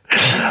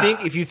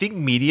 If you think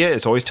media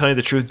is always telling you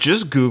the truth,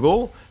 just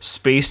Google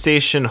space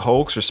station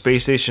hoax or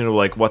space station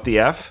like what the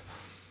F.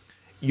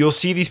 You'll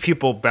see these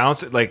people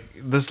bounce like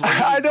this. Lady,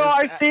 I know.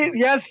 I see.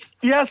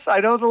 Yes.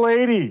 I know the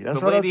lady. That's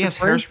the lady has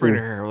hairspray in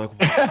her hair. Like,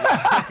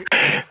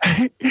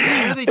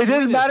 it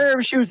doesn't matter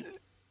if she was.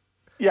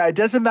 Yeah, it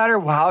doesn't matter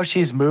how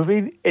she's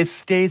moving. It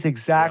stays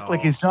exactly.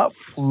 Like it's not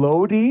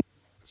floating.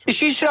 If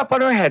she stood up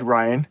on her head,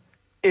 Ryan,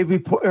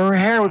 her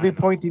hair would be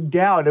pointing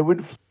down. It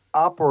wouldn't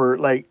up or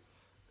like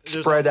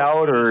spread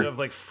out or have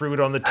like fruit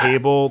on the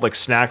table, like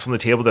snacks on the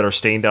table that are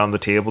staying down the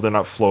table. They're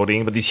not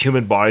floating, but these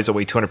human bodies that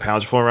weigh 200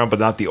 pounds are floating around, but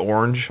not the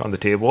orange on the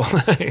table.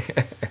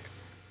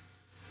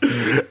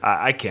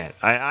 I can't.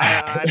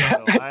 I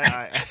don't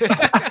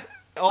know.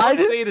 All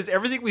I'm saying is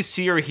everything we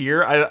see or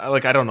hear,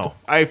 I don't know.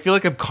 I feel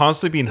like I'm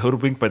constantly being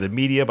hoodwinked by the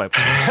media,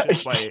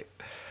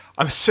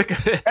 I'm sick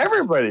of it.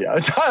 Everybody.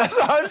 That's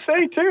what I'm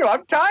saying too.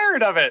 I'm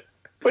tired of it.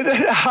 But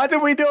then how do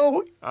we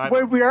know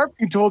when we are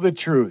being told the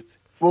truth?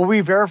 Will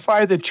we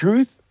verify the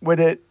truth when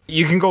it...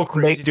 You can go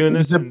crazy doing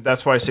this, and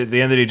that's why I say at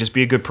the end of the day, just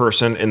be a good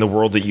person in the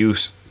world that you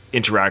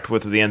interact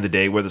with at the end of the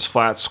day, whether it's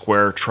flat,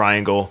 square,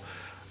 triangle.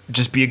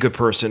 Just be a good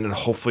person, and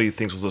hopefully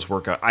things will just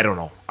work out. I don't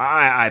know.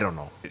 I don't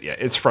know. Yeah,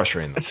 it's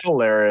frustrating. It's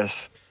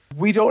hilarious.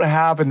 We don't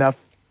have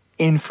enough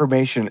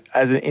information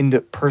as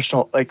an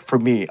personal... Like, for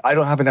me, I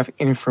don't have enough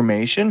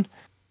information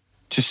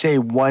to say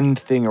one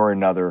thing or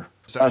another.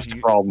 That's the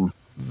problem.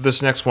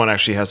 This next one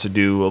actually has to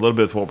do a little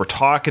bit with what we're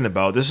talking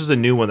about. This is a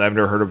new one that I've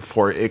never heard of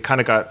before. It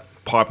kind of got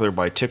popular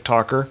by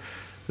TikToker.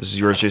 This is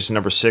yours, Jason,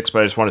 number 6.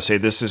 But I just want to say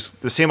this is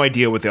the same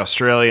idea with the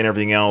Australia and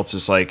everything else.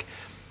 It's like,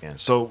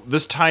 so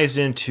this ties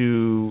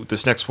into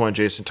this next one,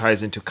 Jason,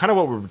 ties into kind of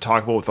what we were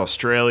talking about with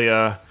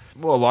Australia.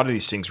 well, a lot of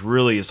these things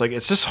really is like,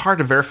 it's just hard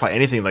to verify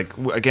anything. Like,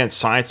 again,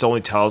 science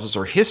only tells us,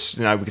 or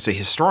now we could say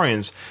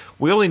historians,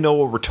 we only know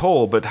what we're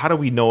told, but how do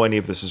we know any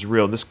of this is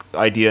real? This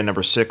idea,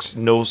 number 6,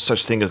 no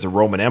such thing as the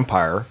Roman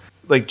Empire.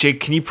 Like, Jake,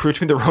 can you prove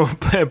to me the Roman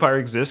Empire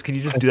exists? Can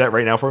you just do that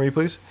right now for me,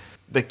 please?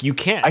 Like, you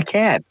can't. I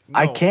can't. No.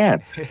 I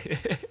can't.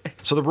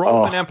 So the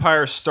Roman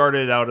Empire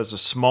started out as a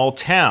small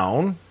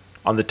town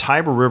on the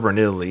Tiber River in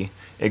Italy.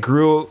 It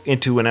grew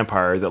into an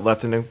empire that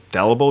left an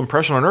indelible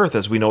impression on Earth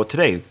as we know it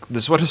today.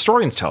 This is what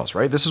historians tell us,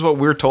 right? This is what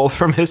we're told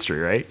from history,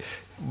 right?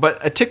 But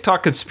a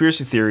TikTok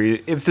conspiracy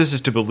theory, if this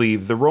is to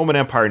believe, the Roman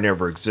Empire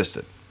never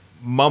existed.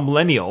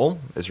 Mumlennial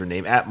is her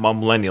name, at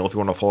Mumlennial, if you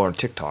want to follow her on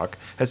TikTok,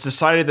 has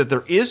decided that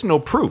there is no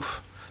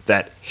proof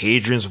that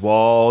Hadrian's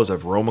walls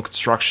of Roman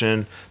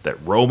construction, that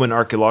Roman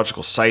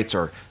archaeological sites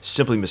are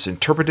simply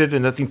misinterpreted,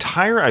 and that the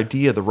entire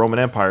idea of the Roman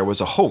Empire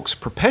was a hoax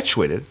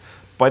perpetuated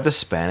by the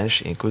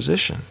Spanish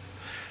Inquisition.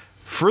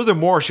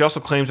 Furthermore, she also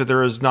claims that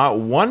there is not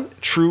one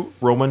true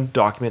Roman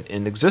document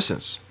in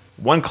existence.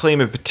 One claim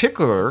in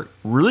particular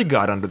really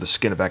got under the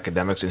skin of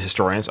academics and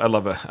historians.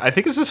 I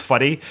think this is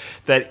funny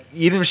that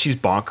even if she's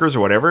bonkers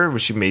or whatever,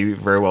 which she may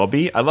very well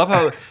be, I love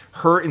how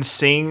her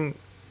insane,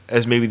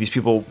 as maybe these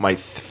people might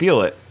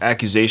feel it,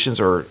 accusations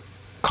or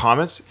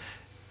comments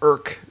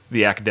irk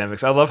the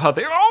academics. I love how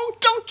they,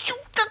 don't you,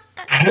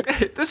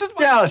 this is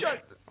my judge.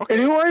 Okay.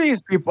 And who are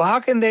these people? How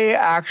can they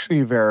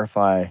actually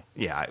verify?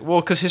 Yeah, well,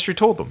 because history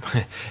told them.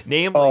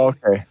 Namely,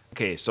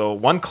 okay, so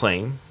one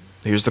claim,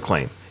 here's the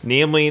claim,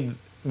 namely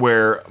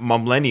where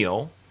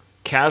Mumlennial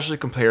casually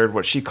compared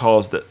what she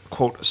calls the,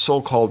 quote,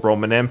 so-called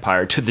Roman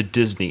Empire to the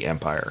Disney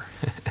Empire.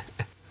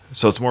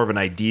 So it's more of an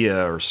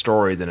idea or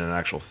story than an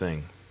actual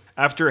thing.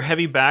 After a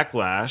heavy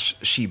backlash,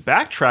 she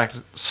backtracked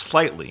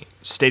slightly,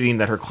 stating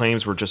that her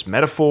claims were just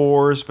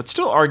metaphors, but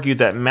still argued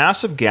that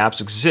massive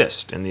gaps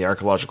exist in the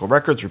archaeological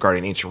records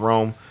regarding ancient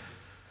Rome.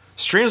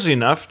 Strangely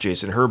enough,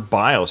 Jason, her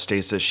bio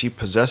states that she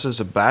possesses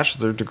a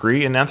bachelor's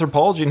degree in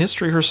anthropology and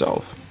history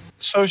herself.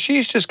 So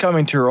she's just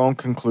coming to her own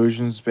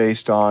conclusions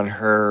based on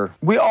her...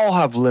 We all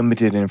have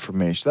limited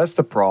information. That's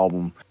the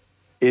problem,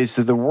 is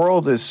that the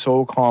world is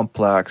so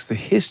complex. The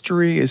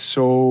history is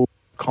so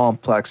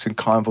complex and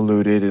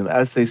convoluted, and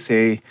as they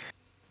say,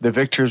 the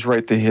victors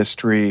write the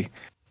history.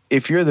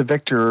 If you're the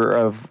victor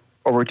of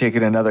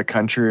overtaking another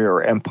country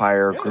or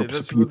empire, groups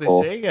of people,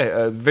 what they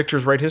say.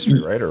 Victors write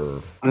history, right?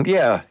 Or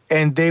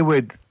and they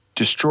would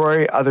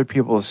destroy other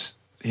people's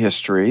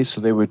history,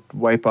 so they would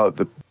wipe out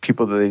the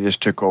people that they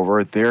just took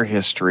over, their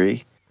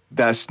history.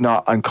 That's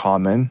not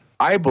uncommon.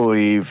 I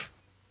believe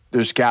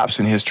there's gaps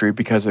in history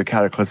because of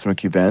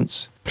cataclysmic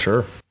events.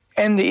 Sure.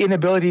 And the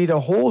inability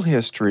to hold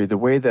history, the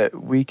way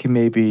that we can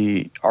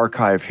maybe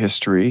archive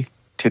history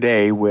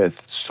today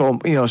with so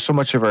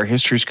much of our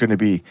history is going to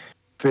be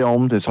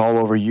filmed. It's all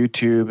over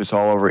YouTube. It's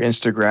all over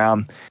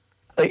Instagram.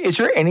 Like, is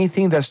there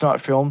anything that's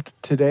not filmed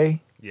today?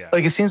 Yeah.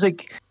 Like, it seems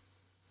like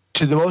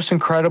to the most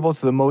incredible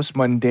to the most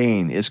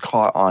mundane is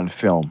caught on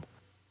film.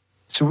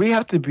 So we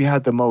have to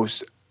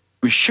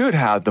we should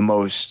have the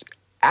most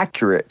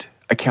accurate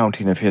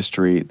accounting of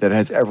history that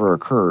has ever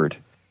occurred,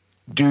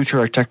 due to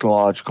our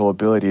technological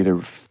ability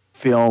to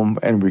film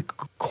and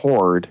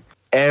record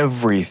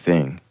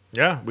everything.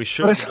 Yeah, we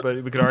should,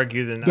 but we could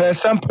argue that. But at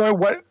some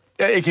point,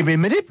 it can be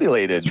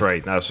manipulated. That's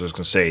right. That's what I was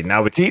going to say.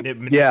 Now we can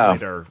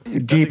manipulate our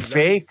deep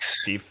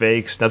fakes. Deep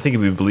fakes. Nothing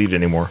can be believed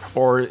anymore.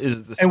 Or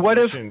is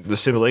the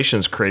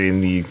simulations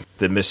creating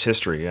the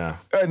mishistory? Yeah.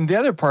 And the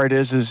other part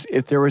is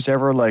if there was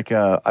ever like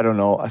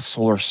a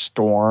solar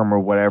storm or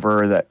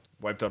whatever that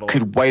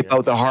could wipe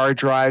out the hard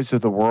drives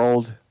of the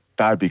world,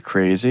 that'd be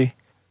crazy.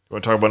 You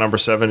want to talk about number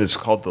 7? It's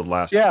called the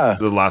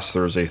last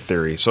Thursday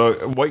theory. So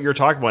what you're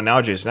talking about now,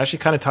 Jason, actually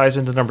kind of ties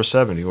into number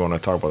 7. You want to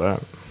talk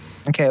about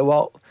that? Okay,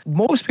 well,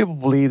 most people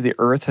believe the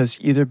Earth has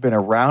either been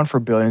around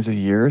for billions of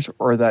years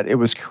or that it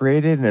was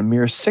created in a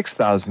mere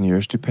 6,000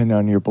 years, depending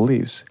on your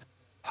beliefs.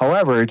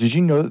 However, did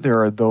you know that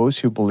there are those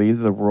who believe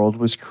the world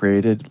was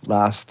created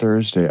last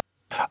Thursday?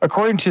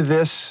 According to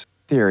this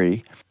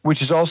theory,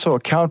 which is also a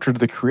counter to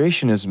the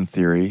creationism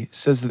theory,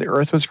 says that the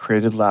Earth was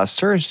created last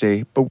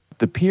Thursday, but with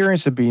the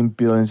appearance of being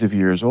billions of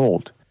years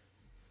old.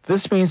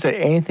 This means that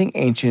anything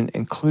ancient,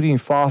 including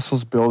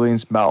fossils,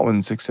 buildings,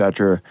 mountains,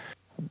 etc.,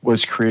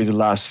 was created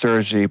last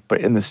Thursday,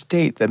 but in the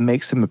state that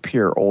makes them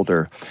appear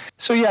older.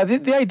 So yeah,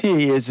 the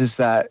idea is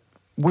that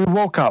we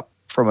woke up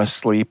from a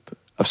sleep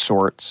of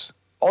sorts.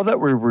 All that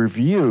we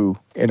review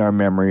in our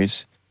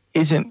memories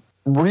isn't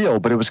real,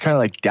 but it was kind of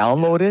like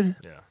downloaded.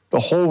 Yeah. The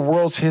whole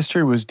world's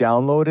history was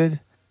downloaded.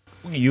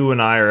 You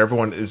and I, or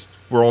everyone,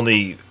 we're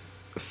only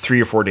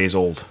 3 or 4 days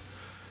old.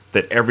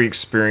 That every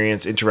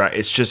experience,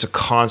 it's just a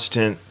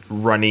constant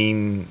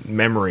running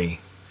memory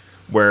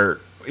where,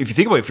 if you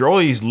think about it, if you're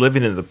always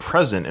living in the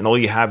present and all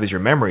you have is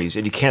your memories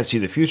and you can't see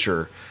the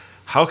future,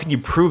 how can you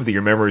prove that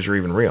your memories are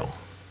even real?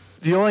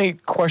 The only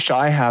question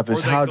I have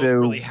is how to...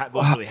 really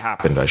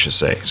happened, I should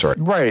say. Sorry.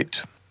 Right.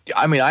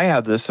 I mean, I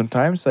have this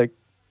sometimes. Like,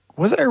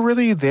 was I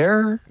really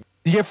there?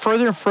 You get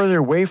further and further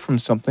away from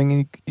something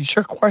and you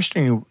start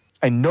questioning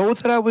I know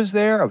that I was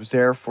there. I was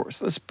there for,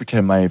 so let's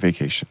pretend my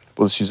vacation.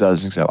 Well, let's use that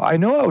as an example. I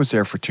know I was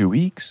there for 2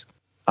 weeks.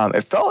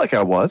 It felt like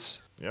I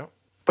was. Yeah.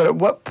 But at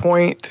what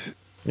point?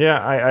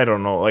 Yeah, I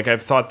don't know. Like,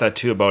 I've thought that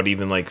too about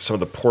even like some of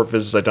the port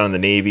visits I've done in the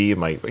Navy.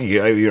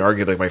 You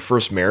argue like my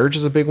first marriage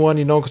is a big one,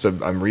 because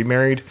I'm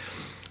remarried.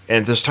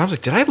 And there's times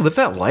like, did I live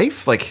that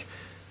life? Like,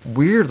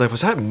 weird. Like,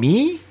 was that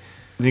me?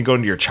 Then you go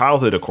into your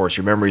childhood, of course,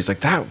 your memories like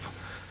that.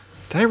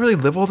 Did I really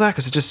live all that?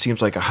 Because it just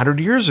seems like 100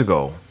 years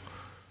ago.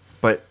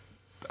 But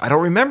I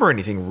don't remember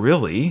anything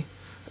really.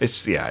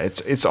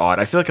 It's odd.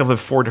 I feel like I've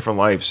lived 4 different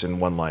lives in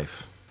one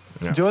life.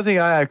 Yeah. The only thing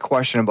I had a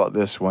question about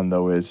this one,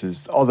 though,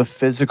 is all the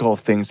physical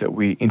things that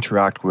we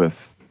interact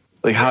with.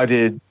 Like, how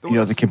did,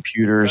 the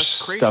computers,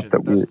 stuff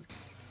that we...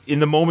 In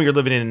the moment you're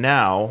living in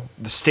now,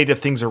 the state of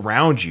things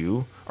around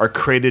you are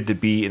created to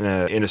be in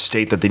a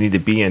state that they need to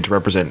be in to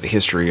represent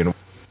history. And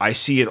I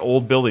see an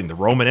old building, the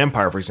Roman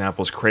Empire, for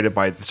example, is created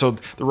by... So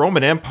the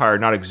Roman Empire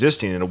not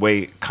existing in a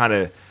way kind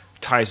of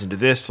ties into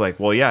this. Like,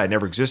 well, yeah, it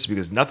never existed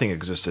because nothing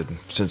existed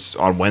since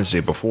on Wednesday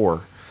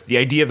before. The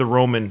idea of the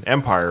Roman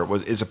Empire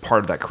is a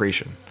part of that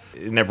creation.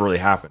 It never really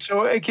happened.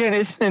 So again,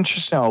 isn't it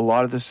interesting how a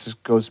lot of this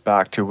goes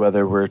back to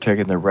whether we're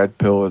taking the red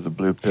pill or the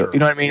blue pill? Sure. You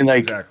know what I mean? Like,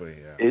 exactly.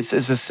 Yeah. It's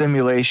a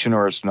simulation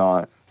or it's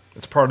not.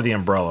 It's part of the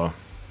umbrella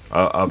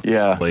of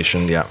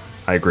simulation. Yeah,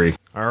 I agree.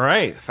 All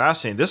right,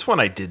 fascinating. This one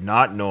I did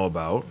not know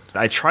about.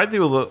 I tried to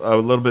do a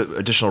little bit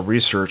additional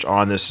research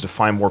on this to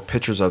find more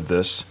pictures of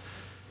this.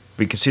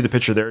 We can see the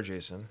picture there,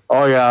 Jason.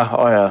 Oh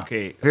yeah.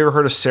 Okay, have you ever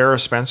heard of Sarah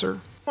Spencer?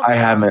 I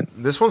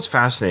haven't. This one's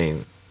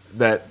fascinating.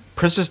 That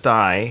Princess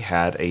Di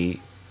had a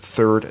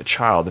third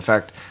child. In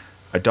fact,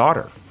 a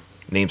daughter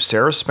named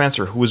Sarah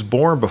Spencer, who was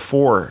born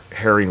before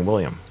Harry and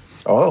William.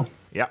 Oh.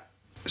 Yeah.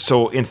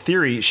 So in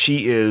theory,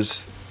 she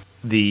is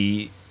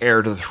the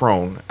heir to the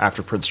throne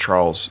after Prince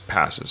Charles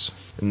passes,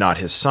 not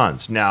his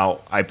sons. Now,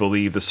 I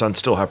believe the sons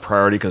still have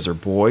priority because they're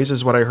boys,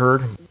 is what I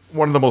heard.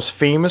 One of the most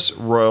famous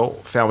royal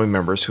family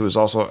members, who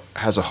also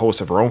has a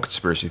host of her own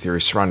conspiracy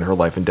theories surrounding her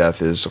life and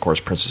death, is, of course,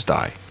 Princess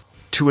Di.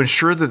 To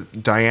ensure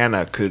that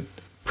Diana could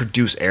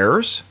produce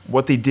heirs,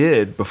 what they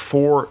did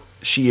before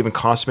she even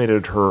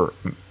consummated her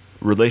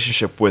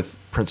relationship with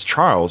Prince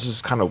Charles, this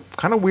is kind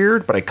of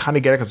weird, but I kind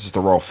of get it because it's the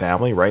royal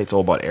family, right? It's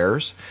all about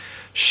heirs.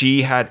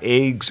 She had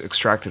eggs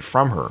extracted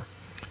from her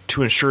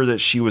to ensure that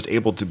she was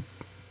able to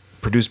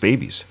produce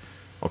babies.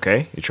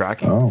 Okay, you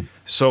tracking? Oh.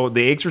 So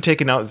the eggs were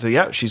taken out. So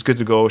yeah, she's good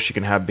to go. She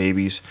can have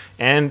babies,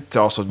 and to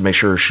also make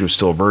sure she was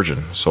still a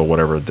virgin. So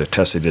whatever the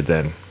test they did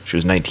then, she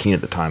was 19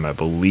 at the time, I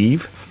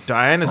believe.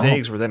 Diana's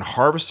eggs were then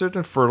harvested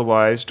and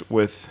fertilized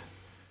with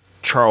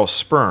Charles'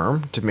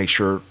 sperm to make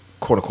sure,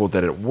 quote unquote,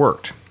 that it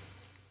worked.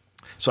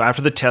 So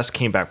after the test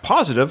came back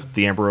positive,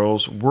 the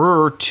embryos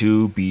were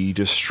to be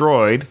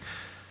destroyed,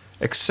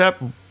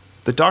 except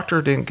the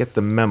doctor didn't get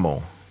the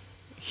memo.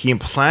 He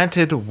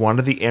implanted one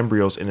of the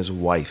embryos in his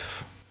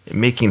wife,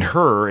 making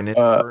her an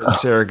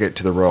surrogate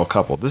to the royal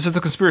couple. This is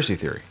the conspiracy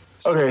theory.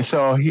 Okay,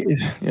 so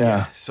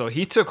So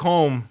he took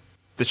home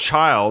the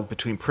child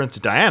between Prince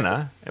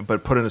Diana,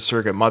 but put in a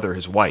surrogate mother,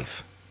 his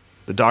wife.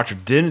 The doctor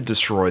didn't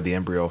destroy the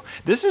embryo.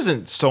 This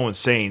isn't so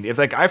insane.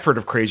 I've heard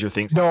of crazier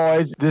things.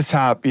 No, this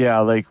happened. Yeah,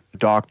 like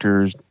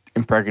doctors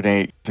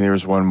impregnate. There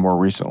was one more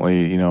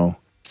recently.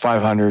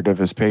 500 of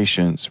his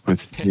patients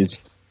with his.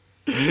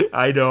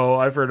 I know.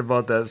 I've heard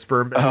about that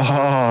sperm bank.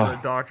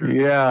 The doctor.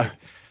 Yeah.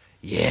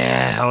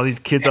 Yeah. All these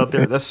kids out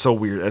there. That's so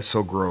weird. That's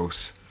so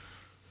gross.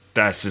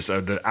 That's just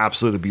an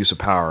absolute abuse of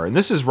power. And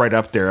this is right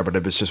up there, but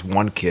it's just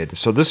one kid.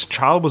 So this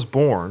child was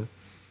born,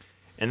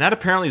 and that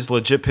apparently is a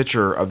legit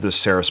picture of this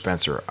Sarah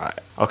Spencer.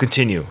 I'll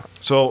continue.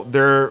 So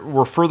there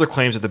were further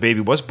claims that the baby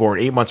was born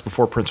 8 months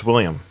before Prince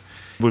William.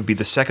 It would be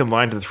the second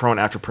line to the throne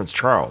after Prince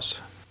Charles.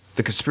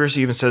 The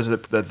conspiracy even says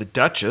that the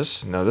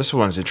Duchess, now this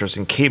one's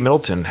interesting, Kate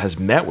Middleton, has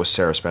met with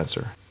Sarah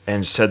Spencer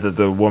and said that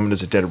the woman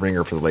is a dead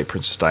ringer for the late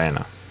Princess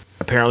Diana.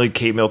 Apparently,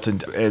 Kate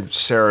Middleton and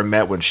Sarah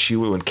met when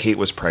Kate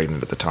was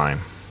pregnant at the time.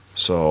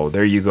 So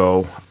there you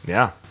go.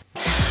 Yeah.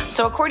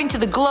 So according to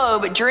the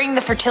Globe, during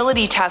the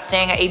fertility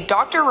testing, a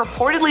doctor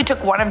reportedly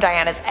took one of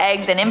Diana's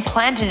eggs and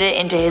implanted it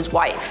into his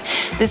wife.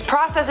 This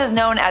process is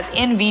known as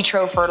in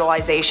vitro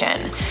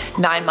fertilization.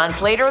 9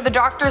 months later, the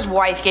doctor's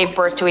wife gave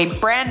birth to a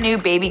brand new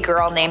baby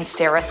girl named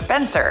Sarah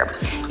Spencer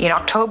in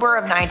October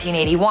of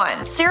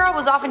 1981. Sarah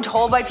was often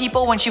told by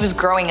people when she was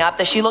growing up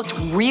that she looked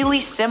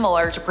really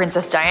similar to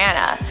Princess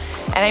Diana.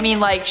 And I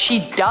mean, she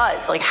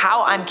does.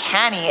 How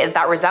uncanny is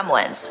that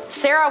resemblance?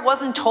 Sarah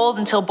wasn't told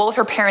until both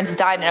her parents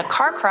died in a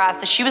car crash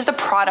that she was the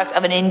product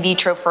of an in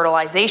vitro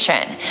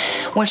fertilization.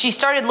 When she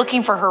started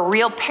looking for her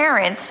real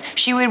parents,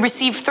 she would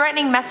receive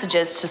threatening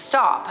messages to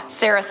stop.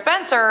 Sarah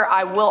Spencer,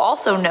 I will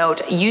also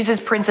note,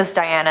 uses Princess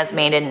Diana's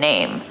maiden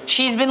name.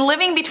 She's been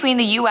living between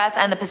the US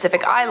and the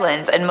Pacific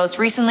Islands, and most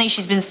recently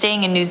she's been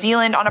staying in New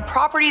Zealand on a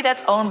property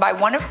that's owned by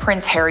one of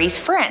Prince Harry's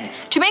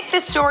friends. To make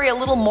this story a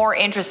little more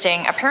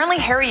interesting, apparently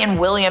Harry and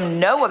William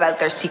know about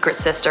their secret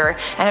sister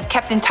and have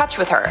kept in touch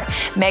with her.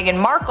 Meghan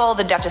Markle,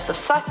 the Duchess of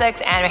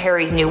Sussex and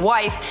Harry's new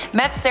wife,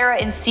 met Sarah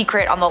in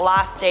secret on the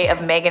last day of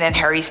Meghan and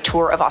Harry's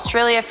tour of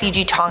Australia,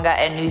 Fiji, Tonga,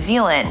 and New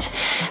Zealand.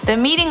 The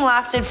meeting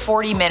lasted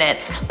 40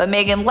 minutes, but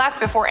Meghan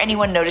left before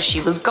anyone noticed she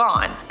was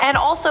gone. And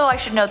also, I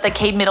should note that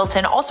Kate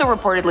Middleton also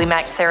reportedly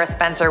met Sarah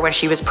Spencer when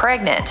she was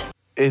pregnant.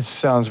 It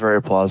sounds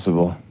very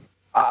plausible.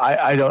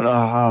 I don't know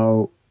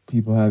how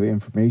people have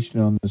information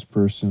on this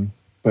person,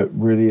 but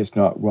really it's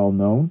not well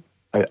known.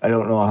 I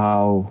don't know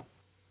how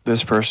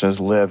this person has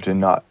lived and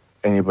not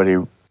anybody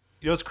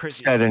It's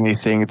crazy. said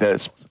anything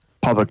that's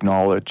public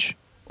knowledge.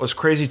 Well, it's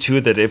crazy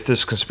too that if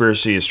this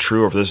conspiracy is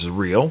true or if this is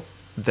real,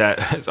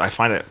 that I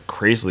find it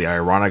crazily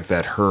ironic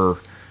that her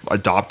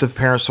adoptive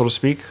parents, so to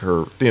speak,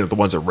 the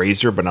ones that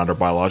raised her but not her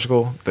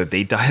biological, that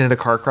they died in a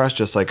car crash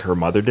just like her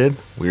mother did.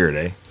 Weird,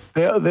 eh?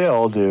 They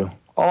all do.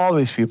 All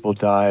these people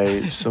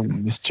die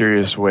some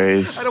mysterious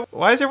ways.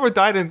 Why has everyone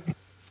died in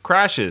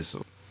crashes?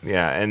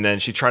 Yeah, and then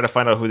she tried to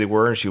find out who they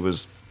were, and she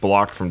was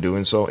blocked from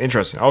doing so.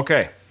 Interesting.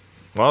 Okay.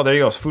 Well, there you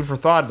go. It's food for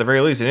thought, at the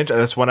very least.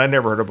 That's one I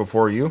never heard of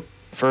before. You?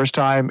 First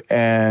time,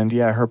 and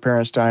yeah, her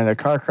parents died in a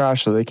car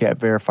crash, so they can't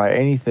verify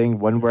anything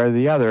one way or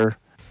the other.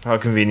 How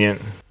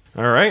convenient.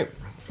 All right.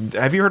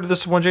 Have you heard of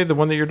this one, Jay? The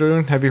one that you're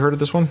doing? Have you heard of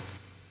this one?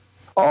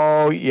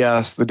 Oh,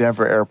 yes, the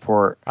Denver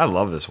airport. I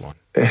love this one.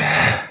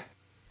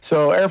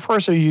 So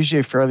airports are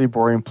usually fairly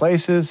boring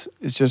places.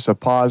 It's just a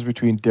pause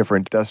between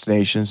different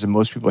destinations, and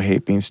most people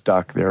hate being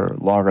stuck there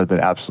longer than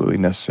absolutely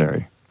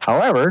necessary.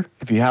 However,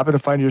 if you happen to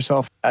find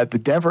yourself at the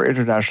Denver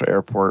International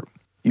Airport,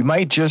 you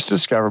might just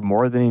discover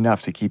more than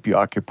enough to keep you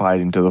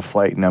occupied until the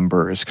flight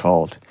number is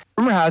called.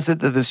 Rumor has it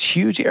that this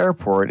huge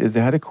airport is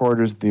the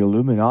headquarters of the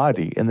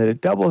Illuminati and that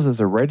it doubles as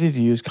a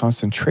ready-to-use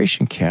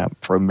concentration camp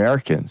for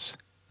Americans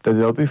that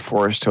they'll be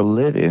forced to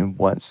live in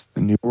once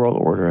the New World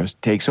Order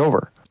takes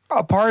over.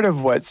 A part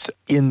of what's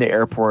in the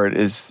airport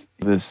is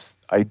this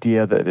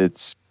idea that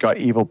it's got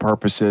evil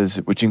purposes,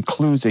 which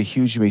includes a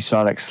huge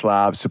Masonic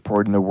slab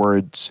supporting the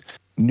words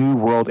New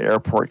World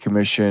Airport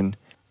Commission,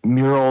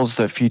 murals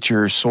that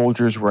feature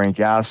soldiers wearing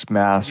gas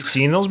masks.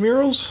 You seen those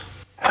murals?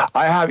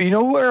 I have. You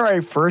know where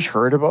I first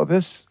heard about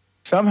this?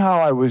 Somehow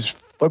I was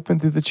flipping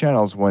through the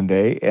channels one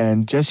day,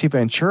 and Jesse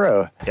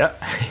Ventura. Yeah.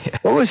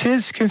 What was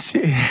his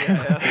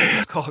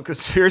It's called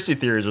conspiracy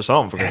theories or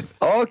something. Because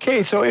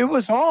Okay, so it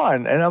was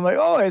on, and I'm like,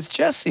 oh, it's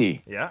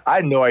Jesse. Yeah. I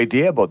had no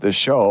idea about this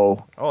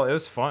show. oh, it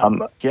was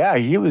fun. Yeah,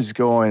 he was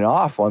going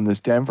off on this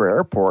Denver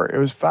airport. It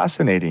was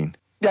fascinating.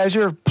 As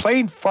your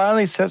plane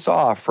finally sets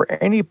off for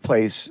any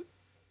place,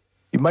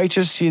 you might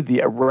just see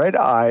the red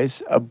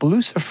eyes of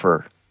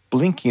Lucifer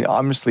blinking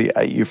ominously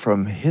at you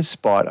from his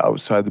spot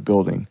outside the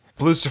building.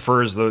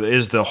 Lucifer is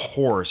the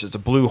horse. It's a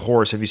blue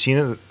horse. Have you seen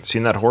it?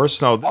 Seen that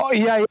horse? No. Oh,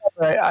 yeah.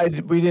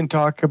 We didn't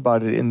talk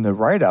about it in the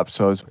write-up,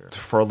 so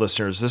For our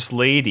listeners, this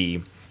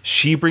lady,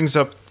 she brings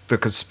up the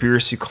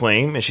conspiracy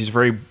claim, and she's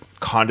very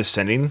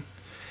condescending,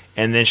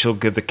 and then she'll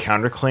give the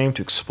counterclaim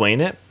to explain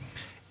it.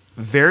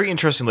 Very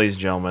interesting, ladies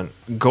and gentlemen.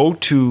 Go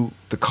to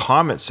the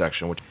comment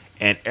section,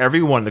 and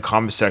everyone in the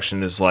comment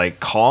section is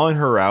like calling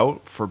her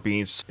out for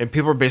being, and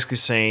people are basically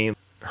saying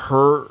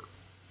her.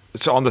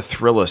 It's on the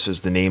Thrillist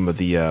is the name of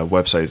the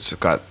website.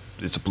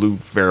 It's a blue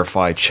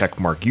verified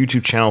checkmark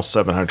YouTube channel,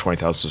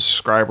 720,000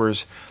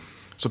 subscribers.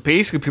 So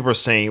basically, people are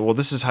saying, well,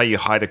 this is how you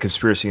hide a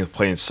conspiracy in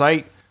plain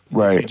sight.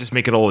 right. So you just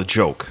make it all a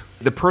joke.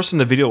 The person in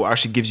the video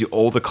actually gives you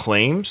all the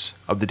claims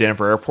of the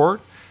Denver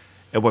airport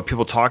and what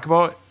people talk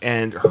about,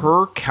 and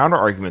her counter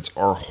arguments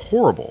are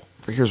horrible.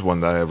 Here's one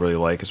that I really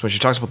like. It's when she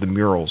talks about the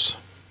murals.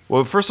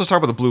 Well, first let's talk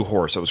about the blue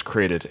horse that was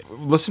created.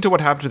 Listen to what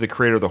happened to the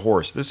creator of the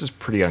horse. This is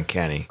pretty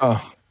uncanny.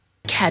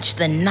 Catch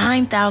the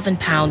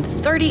 9,000-pound,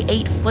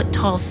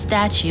 38-foot-tall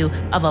statue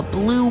of a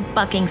blue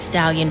bucking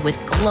stallion with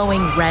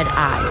glowing red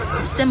eyes,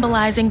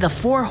 symbolizing the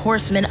 4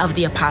 horsemen of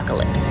the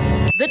apocalypse.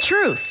 The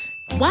truth.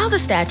 While the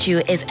statue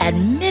is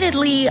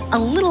admittedly a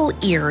little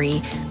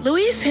eerie,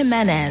 Luis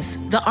Jimenez,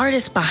 the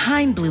artist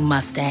behind Blue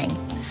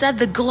Mustang, said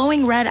the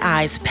glowing red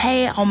eyes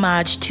pay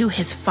homage to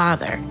his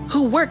father,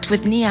 who worked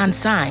with neon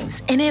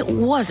signs, and it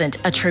wasn't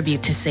a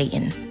tribute to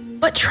Satan.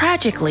 But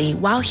tragically,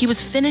 while he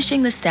was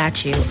finishing the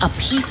statue, a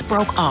piece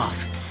broke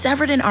off,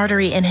 severed an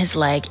artery in his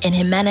leg, and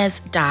Jimenez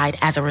died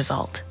as a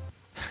result.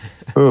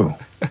 Ooh.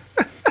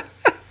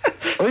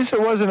 At least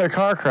it wasn't a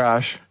car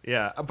crash.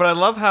 Yeah, but I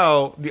love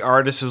how the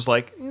artist was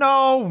like,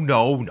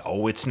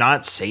 no, it's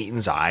not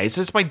Satan's eyes.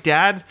 It's my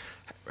dad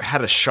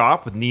had a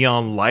shop with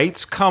neon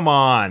lights. Come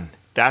on.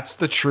 That's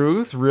the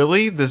truth?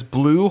 Really? This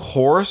blue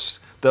horse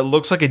that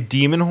looks like a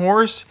demon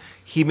horse?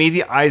 He made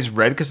the eyes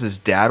red because his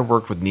dad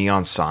worked with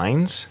neon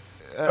signs?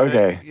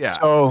 Okay. Yeah.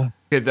 So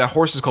That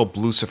horse is called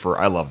Lucifer.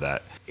 I love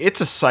that.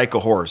 It's a psycho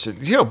horse.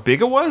 You know how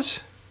big it was?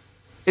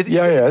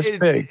 it's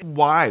big.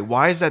 Why?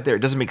 Why is that there? It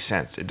doesn't make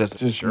sense. It doesn't.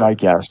 Just my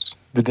guess.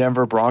 The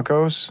Denver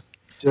Broncos,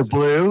 they're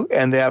blue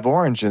and they have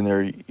orange in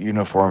their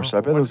uniform. So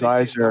I bet those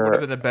eyes What would have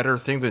are. been a better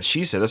thing that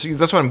she said?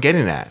 That's what I'm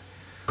getting at.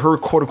 Her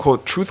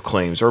quote-unquote truth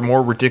claims are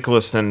more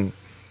ridiculous than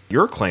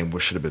your claim,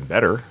 which should have been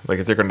better. Like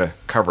if they're going to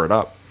cover it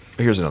up.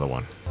 Here's another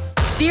one.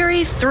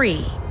 Theory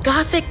 3.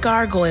 Gothic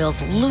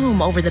gargoyles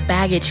loom over the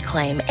baggage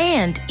claim,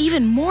 and,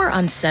 even more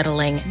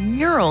unsettling,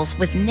 murals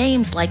with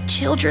names like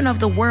Children of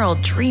the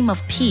World Dream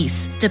of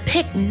Peace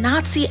depict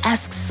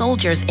Nazi-esque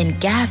soldiers in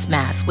gas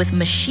masks with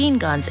machine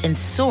guns and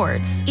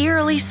swords,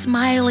 eerily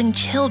smiling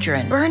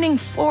children, burning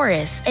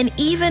forests, and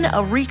even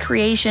a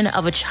recreation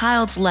of a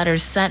child's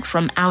letters sent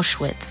from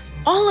Auschwitz.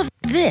 All of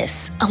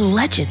this,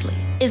 allegedly,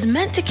 is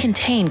meant to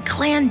contain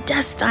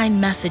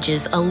clandestine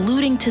messages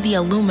alluding to the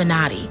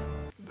Illuminati.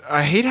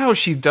 I hate how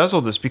she does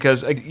all this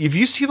because if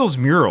you see those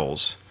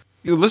murals,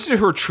 you listen to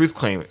her truth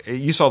claim.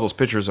 You saw those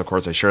pictures, of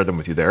course. I shared them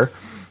with you there.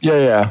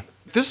 Yeah.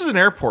 This is an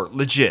airport,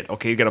 legit.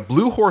 Okay, you got a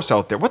blue horse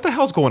out there. What the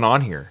hell's going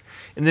on here?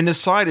 And then this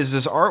side is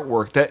this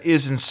artwork that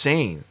is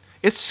insane.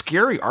 It's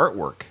scary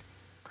artwork.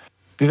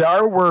 The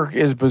artwork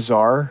is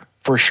bizarre,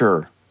 for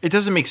sure. It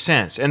doesn't make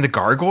sense. And the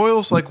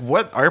gargoyles, like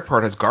what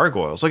airport has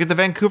gargoyles? Like at the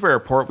Vancouver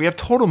airport, we have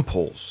totem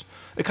poles.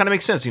 It kind of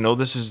makes sense,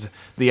 this is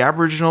the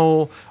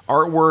Aboriginal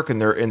artwork and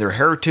their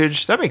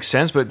heritage. That makes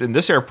sense, but in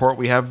this airport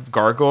we have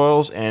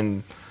gargoyles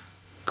and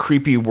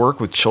creepy work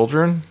with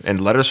children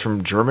and letters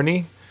from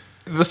Germany.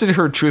 Listen to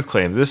her truth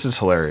claim. This is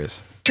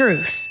hilarious.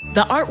 Truth.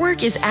 The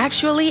artwork is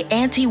actually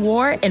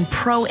anti-war and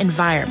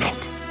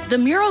pro-environment. The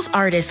mural's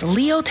artist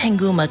Leo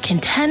Tanguma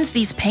contends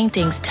these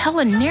paintings tell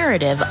a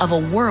narrative of a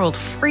world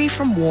free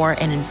from war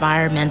and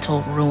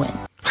environmental ruin.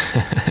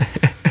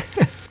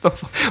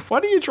 Why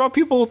do you draw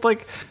people with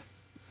like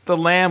the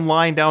lamb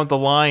lying down with the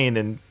lion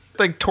and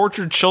like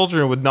tortured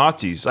children with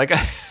Nazis? Like,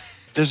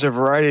 there's a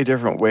variety of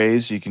different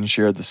ways you can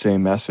share the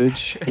same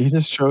message. He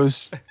just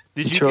chose.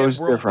 Did you chose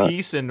get world different.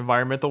 peace and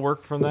environmental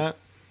work from that?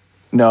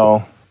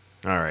 No.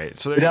 All right.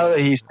 So now that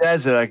he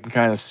says it, I can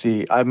kind of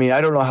see. I mean, I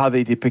don't know how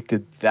they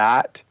depicted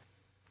that.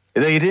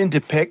 They didn't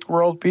depict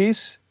world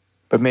peace,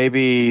 but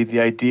maybe the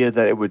idea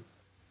that it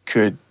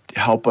could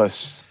help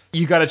us.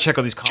 You got to check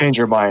out these comments. Change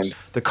your mind.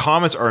 The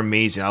comments are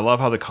amazing. I love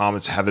how the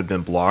comments haven't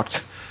been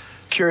blocked.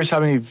 Curious how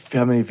many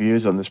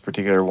views on this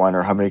particular one,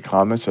 or how many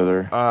comments are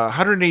there?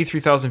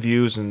 183,000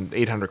 views and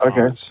 800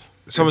 comments.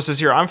 Someone says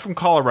here, I'm from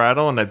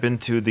Colorado and I've been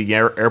to the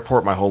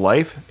airport my whole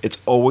life.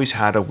 It's always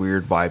had a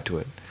weird vibe to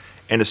it.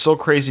 And it's so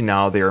crazy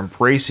now they're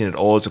embracing it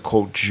all as a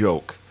quote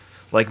joke.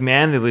 Like,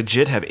 man, they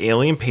legit have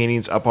alien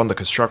paintings up on the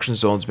construction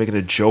zones making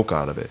a joke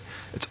out of it.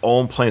 It's all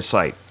in plain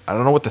sight. I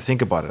don't know what to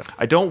think about it.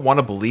 I don't want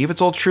to believe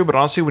it's all true, but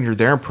honestly, when you're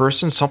there in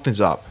person,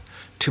 something's up.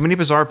 Too many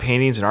bizarre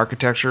paintings and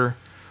architecture.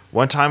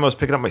 One time I was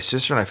picking up my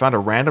sister and I found a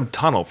random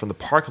tunnel from the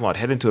parking lot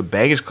heading to a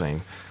baggage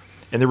claim.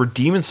 And there were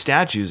demon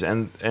statues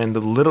and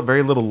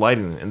very little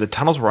lighting. And the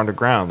tunnels were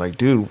underground. Like,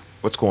 dude,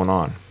 what's going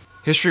on?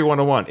 History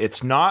 101.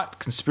 It's not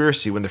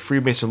conspiracy when the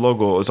Freemason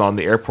logo is on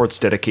the airport's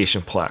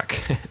dedication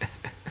plaque.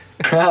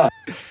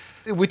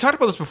 We talked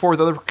about this before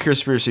with other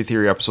conspiracy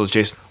theory episodes,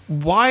 Jason.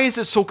 Why is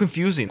it so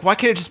confusing? Why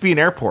can't it just be an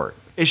airport?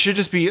 It should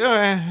just be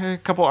a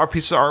couple of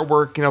pieces of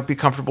artwork, be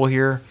comfortable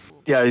here.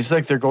 Yeah, it's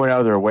like they're going out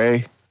of their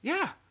way.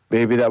 Yeah.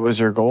 Maybe that was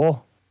their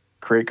goal.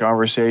 Create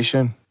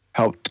conversation,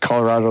 help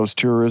Colorado's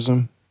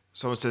tourism.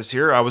 Someone says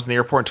here, I was in the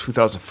airport in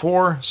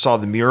 2004, saw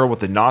the mural with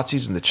the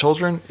Nazis and the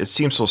children. It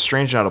seemed so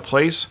strange and out of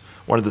place.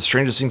 One of the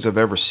strangest things I've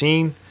ever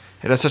seen.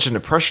 It had such an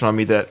impression on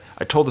me that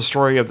I told the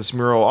story of this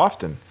mural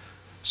often.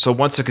 So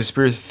once the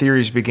conspiracy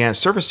theories began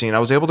surfacing, I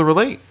was able to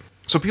relate.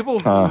 So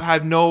people who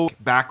have no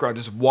background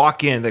just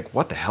walk in like,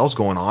 what the hell's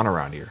going on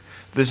around here?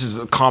 This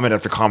is comment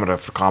after comment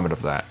after comment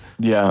of that.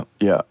 Yeah.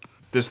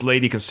 This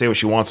lady can say what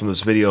she wants on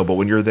this video, but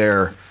when you're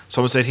there,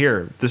 someone said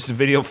here, this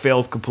video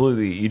failed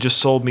completely. You just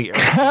sold me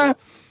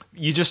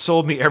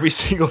every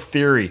single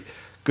theory.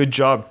 Good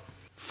job.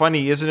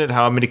 Funny, isn't it,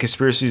 how many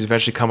conspiracies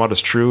eventually come out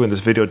as true? And this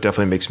video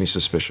definitely makes me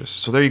suspicious.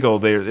 So there you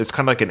go. It's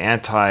kind of like an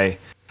anti...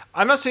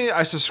 I'm not saying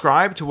I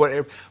subscribe to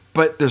what...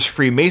 But there's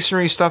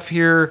Freemasonry stuff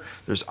here.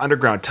 There's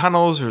underground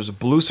tunnels. There's a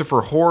Lucifer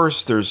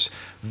horse. There's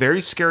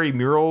very scary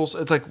murals.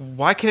 It's like,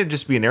 why can't it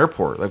just be an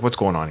airport? Like, what's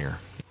going on here?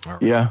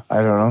 Right. Yeah, I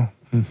don't know.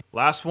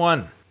 Last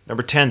one.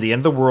 Number 10, the end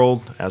of the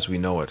world as we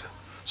know it.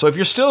 So if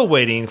you're still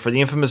waiting for the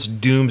infamous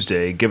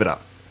doomsday, give it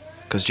up.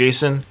 Because,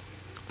 Jason,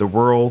 the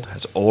world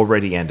has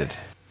already ended.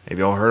 Have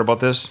you all heard about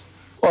this?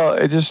 Well,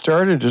 it just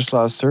started just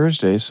last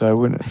Thursday, so I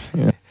wouldn't...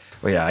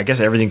 Well, yeah, I guess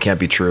everything can't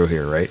be true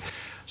here, right?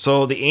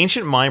 So the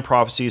ancient Mayan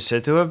prophecy is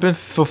said to have been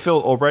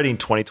fulfilled already in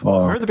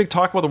 2012. Remember the big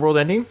talk about the world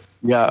ending?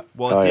 Yeah.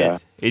 Well, it did. Yeah.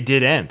 It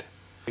did end.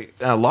 And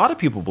a lot of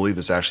people believe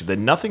this, actually, that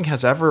nothing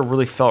has ever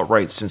really felt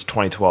right since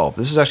 2012.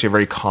 This is actually a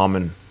very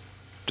common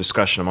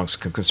discussion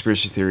amongst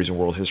conspiracy theories in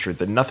world history,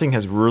 that nothing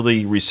has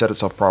really reset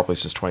itself properly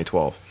since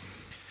 2012.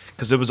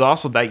 Because it was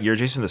also that year,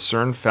 Jason, that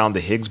CERN found the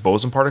Higgs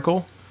boson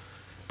particle,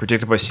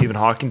 predicted by Stephen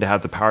Hawking to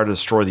have the power to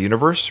destroy the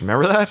universe.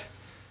 Remember that?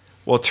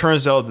 Well, it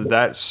turns out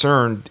that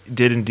CERN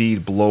did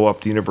indeed blow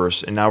up the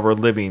universe, and now we're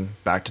living,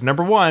 back to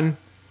number 1,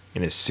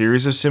 in a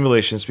series of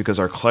simulations because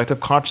our collective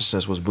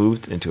consciousness was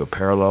moved into a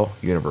parallel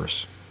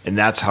universe. And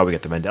that's how we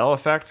get the Mandela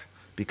effect,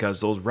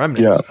 because those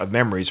remnants of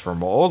memories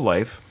from our old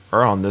life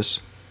are on this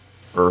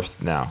Earth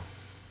now.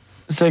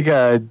 It's like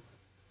a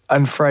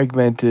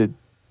unfragmented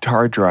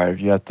hard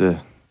drive. You have to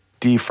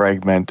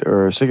defragment,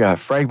 or it's like a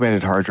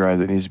fragmented hard drive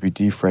that needs to be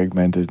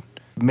defragmented.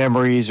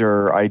 Memories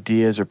or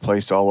ideas are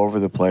placed all over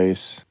the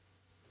place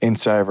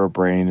inside of our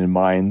brain and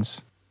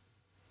minds.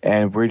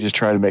 And we're just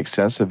trying to make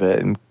sense of it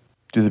and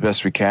do the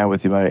best we can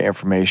with the amount of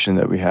information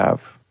that we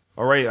have.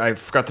 All right, I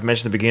forgot to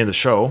mention at the beginning of the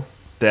show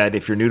that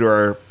if you're new to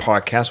our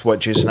podcast, what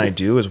Jason and I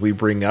do is we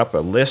bring up a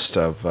list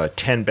of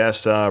 10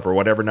 best of, or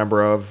whatever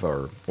number of,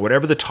 or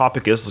whatever the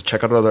topic is. Let's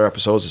check out other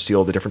episodes to see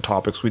all the different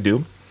topics we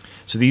do.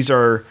 So these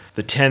are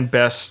the 10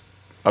 best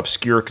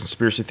obscure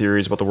conspiracy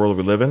theories about the world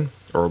we live in,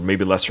 or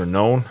maybe lesser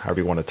known,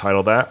 however you want to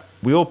title that.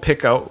 We will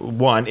pick out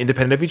one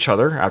independent of each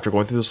other after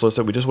going through this list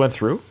that we just went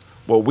through.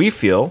 What we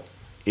feel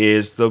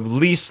is the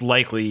least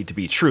likely to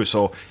be true.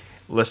 So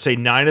let's say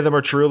 9 of them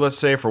are true, let's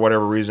say, for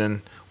whatever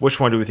reason. Which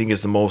one do we think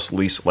is the most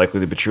least likely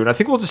to be true? And I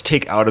think we'll just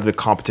take out of the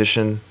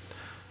competition,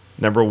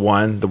 number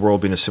 1, the world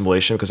being a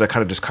simulation, because that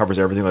kind of just covers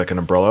everything like an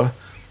umbrella.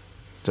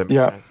 Does that make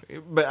sense?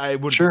 But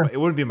it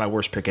wouldn't be my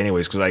worst pick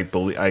anyways, because I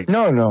believe...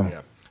 No.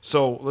 Yeah.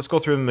 So let's go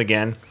through them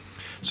again.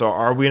 So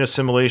are we in a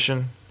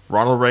simulation?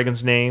 Ronald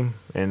Reagan's name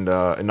and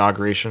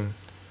inauguration.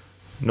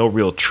 No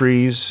real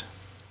trees.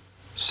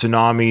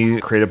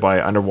 Tsunami created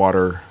by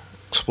underwater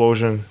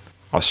explosion.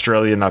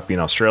 Australia not being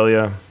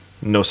Australia.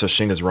 No such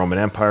thing as Roman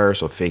Empire,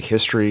 so fake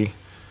history.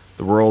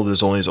 The world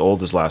is only as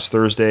old as last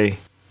Thursday.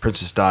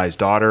 Princess Di's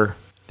daughter.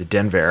 The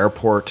Denver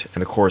airport.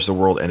 And of course, the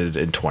world ended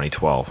in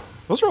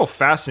 2012. Those are all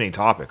fascinating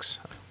topics.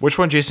 Which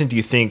one, Jason, do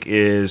you think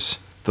is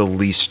the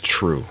least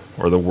true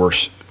or the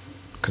worst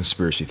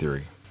conspiracy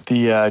theory?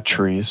 The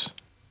trees.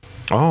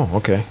 Oh,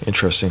 okay.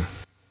 Interesting.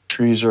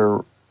 Trees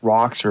are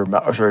rocks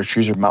or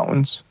trees are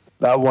mountains.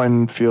 That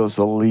one feels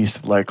the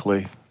least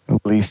likely,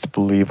 least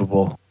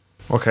believable.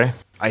 Okay.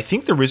 I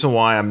think the reason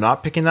why I'm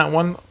not picking that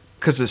one,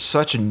 because it's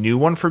such a new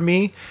one for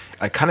me,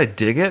 I kind of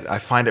dig it. I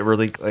find it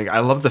really, I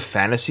love the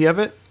fantasy of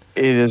it.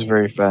 It is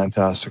very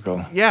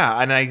fantastical. Yeah,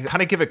 and I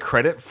kind of give it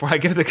credit for,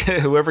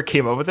 whoever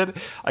came up with it,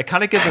 I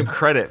kind of give them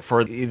credit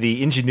for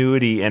the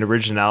ingenuity and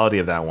originality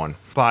of that one.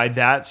 By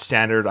that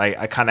standard,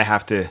 I kind of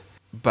have to,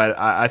 but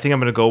I think I'm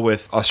going to go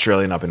with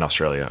Australia not being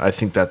Australia. I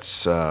think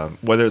that's,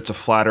 whether it's a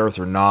flat earth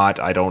or not,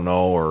 I don't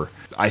know, or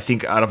I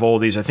think out of all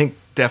of these, I think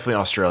definitely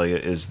Australia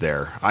is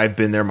there. I've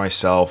been there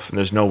myself, and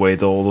there's no way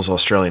those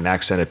Australian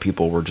accented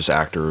people were just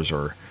actors.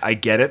 Or I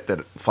get it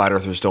that flat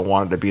earthers don't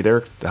want it to be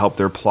there to help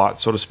their plot,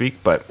 so to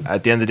speak. But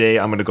at the end of the day,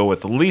 I'm going to go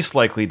with the least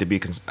likely to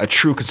be a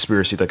true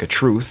conspiracy, like a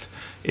truth,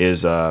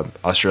 is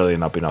Australia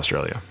not being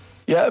Australia.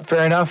 Yeah,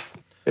 fair enough.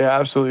 Yeah,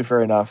 absolutely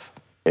fair enough.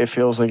 It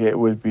feels like it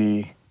would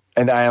be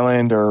an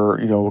island or,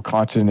 a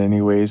continent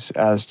anyways,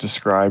 as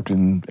described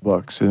in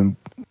books. And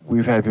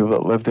we've had people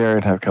that live there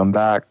and have come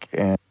back,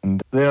 and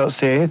they don't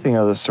say anything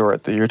of the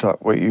sort that you're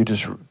what you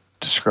just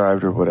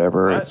described or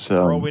whatever. It's,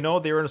 for all we know,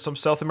 they were in some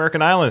South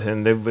American island,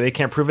 and they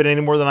can't prove it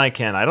any more than I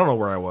can. I don't know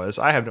where I was.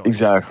 I have no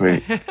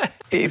Exactly.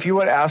 If you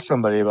want to ask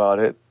somebody about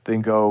it,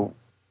 then go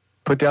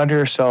put down to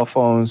your cell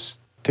phones,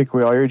 take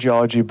away all your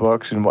geology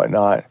books and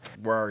whatnot.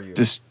 Where are you?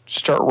 Just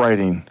start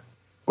writing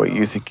what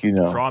you think you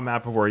know. Draw a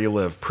map of where you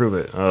live. Prove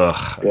it.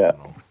 Ugh. Yeah.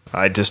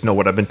 I just know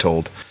what I've been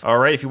told. All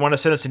right, if you want to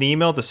send us an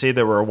email to say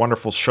that we're a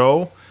wonderful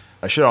show,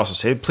 I should also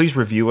say, please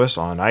review us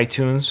on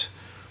iTunes.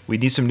 We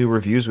need some new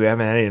reviews. We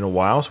haven't had any in a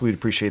while, so we'd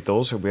appreciate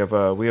those. We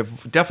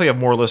definitely have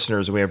more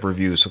listeners than we have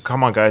reviews. So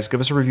come on, guys, give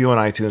us a review on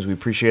iTunes. We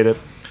appreciate it.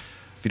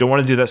 If you don't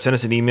want to do that, send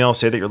us an email.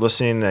 Say that you're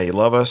listening, that you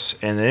love us.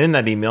 And then in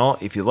that email,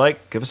 if you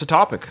like, give us a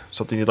topic,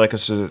 something you'd like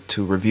us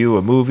to review,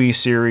 a movie,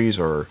 series,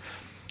 or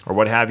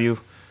what have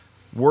you.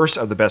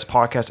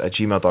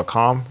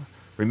 worstofthebestpodcast@gmail.com.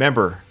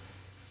 Remember,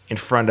 in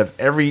front of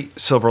every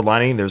silver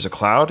lining, there's a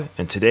cloud.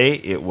 And today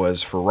it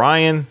was for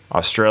Ryan,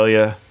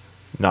 Australia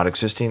not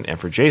existing, and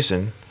for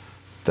Jason,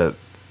 the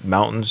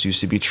mountains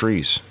used to be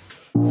trees.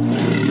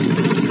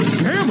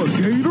 Gamma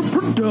Gator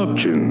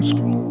Productions.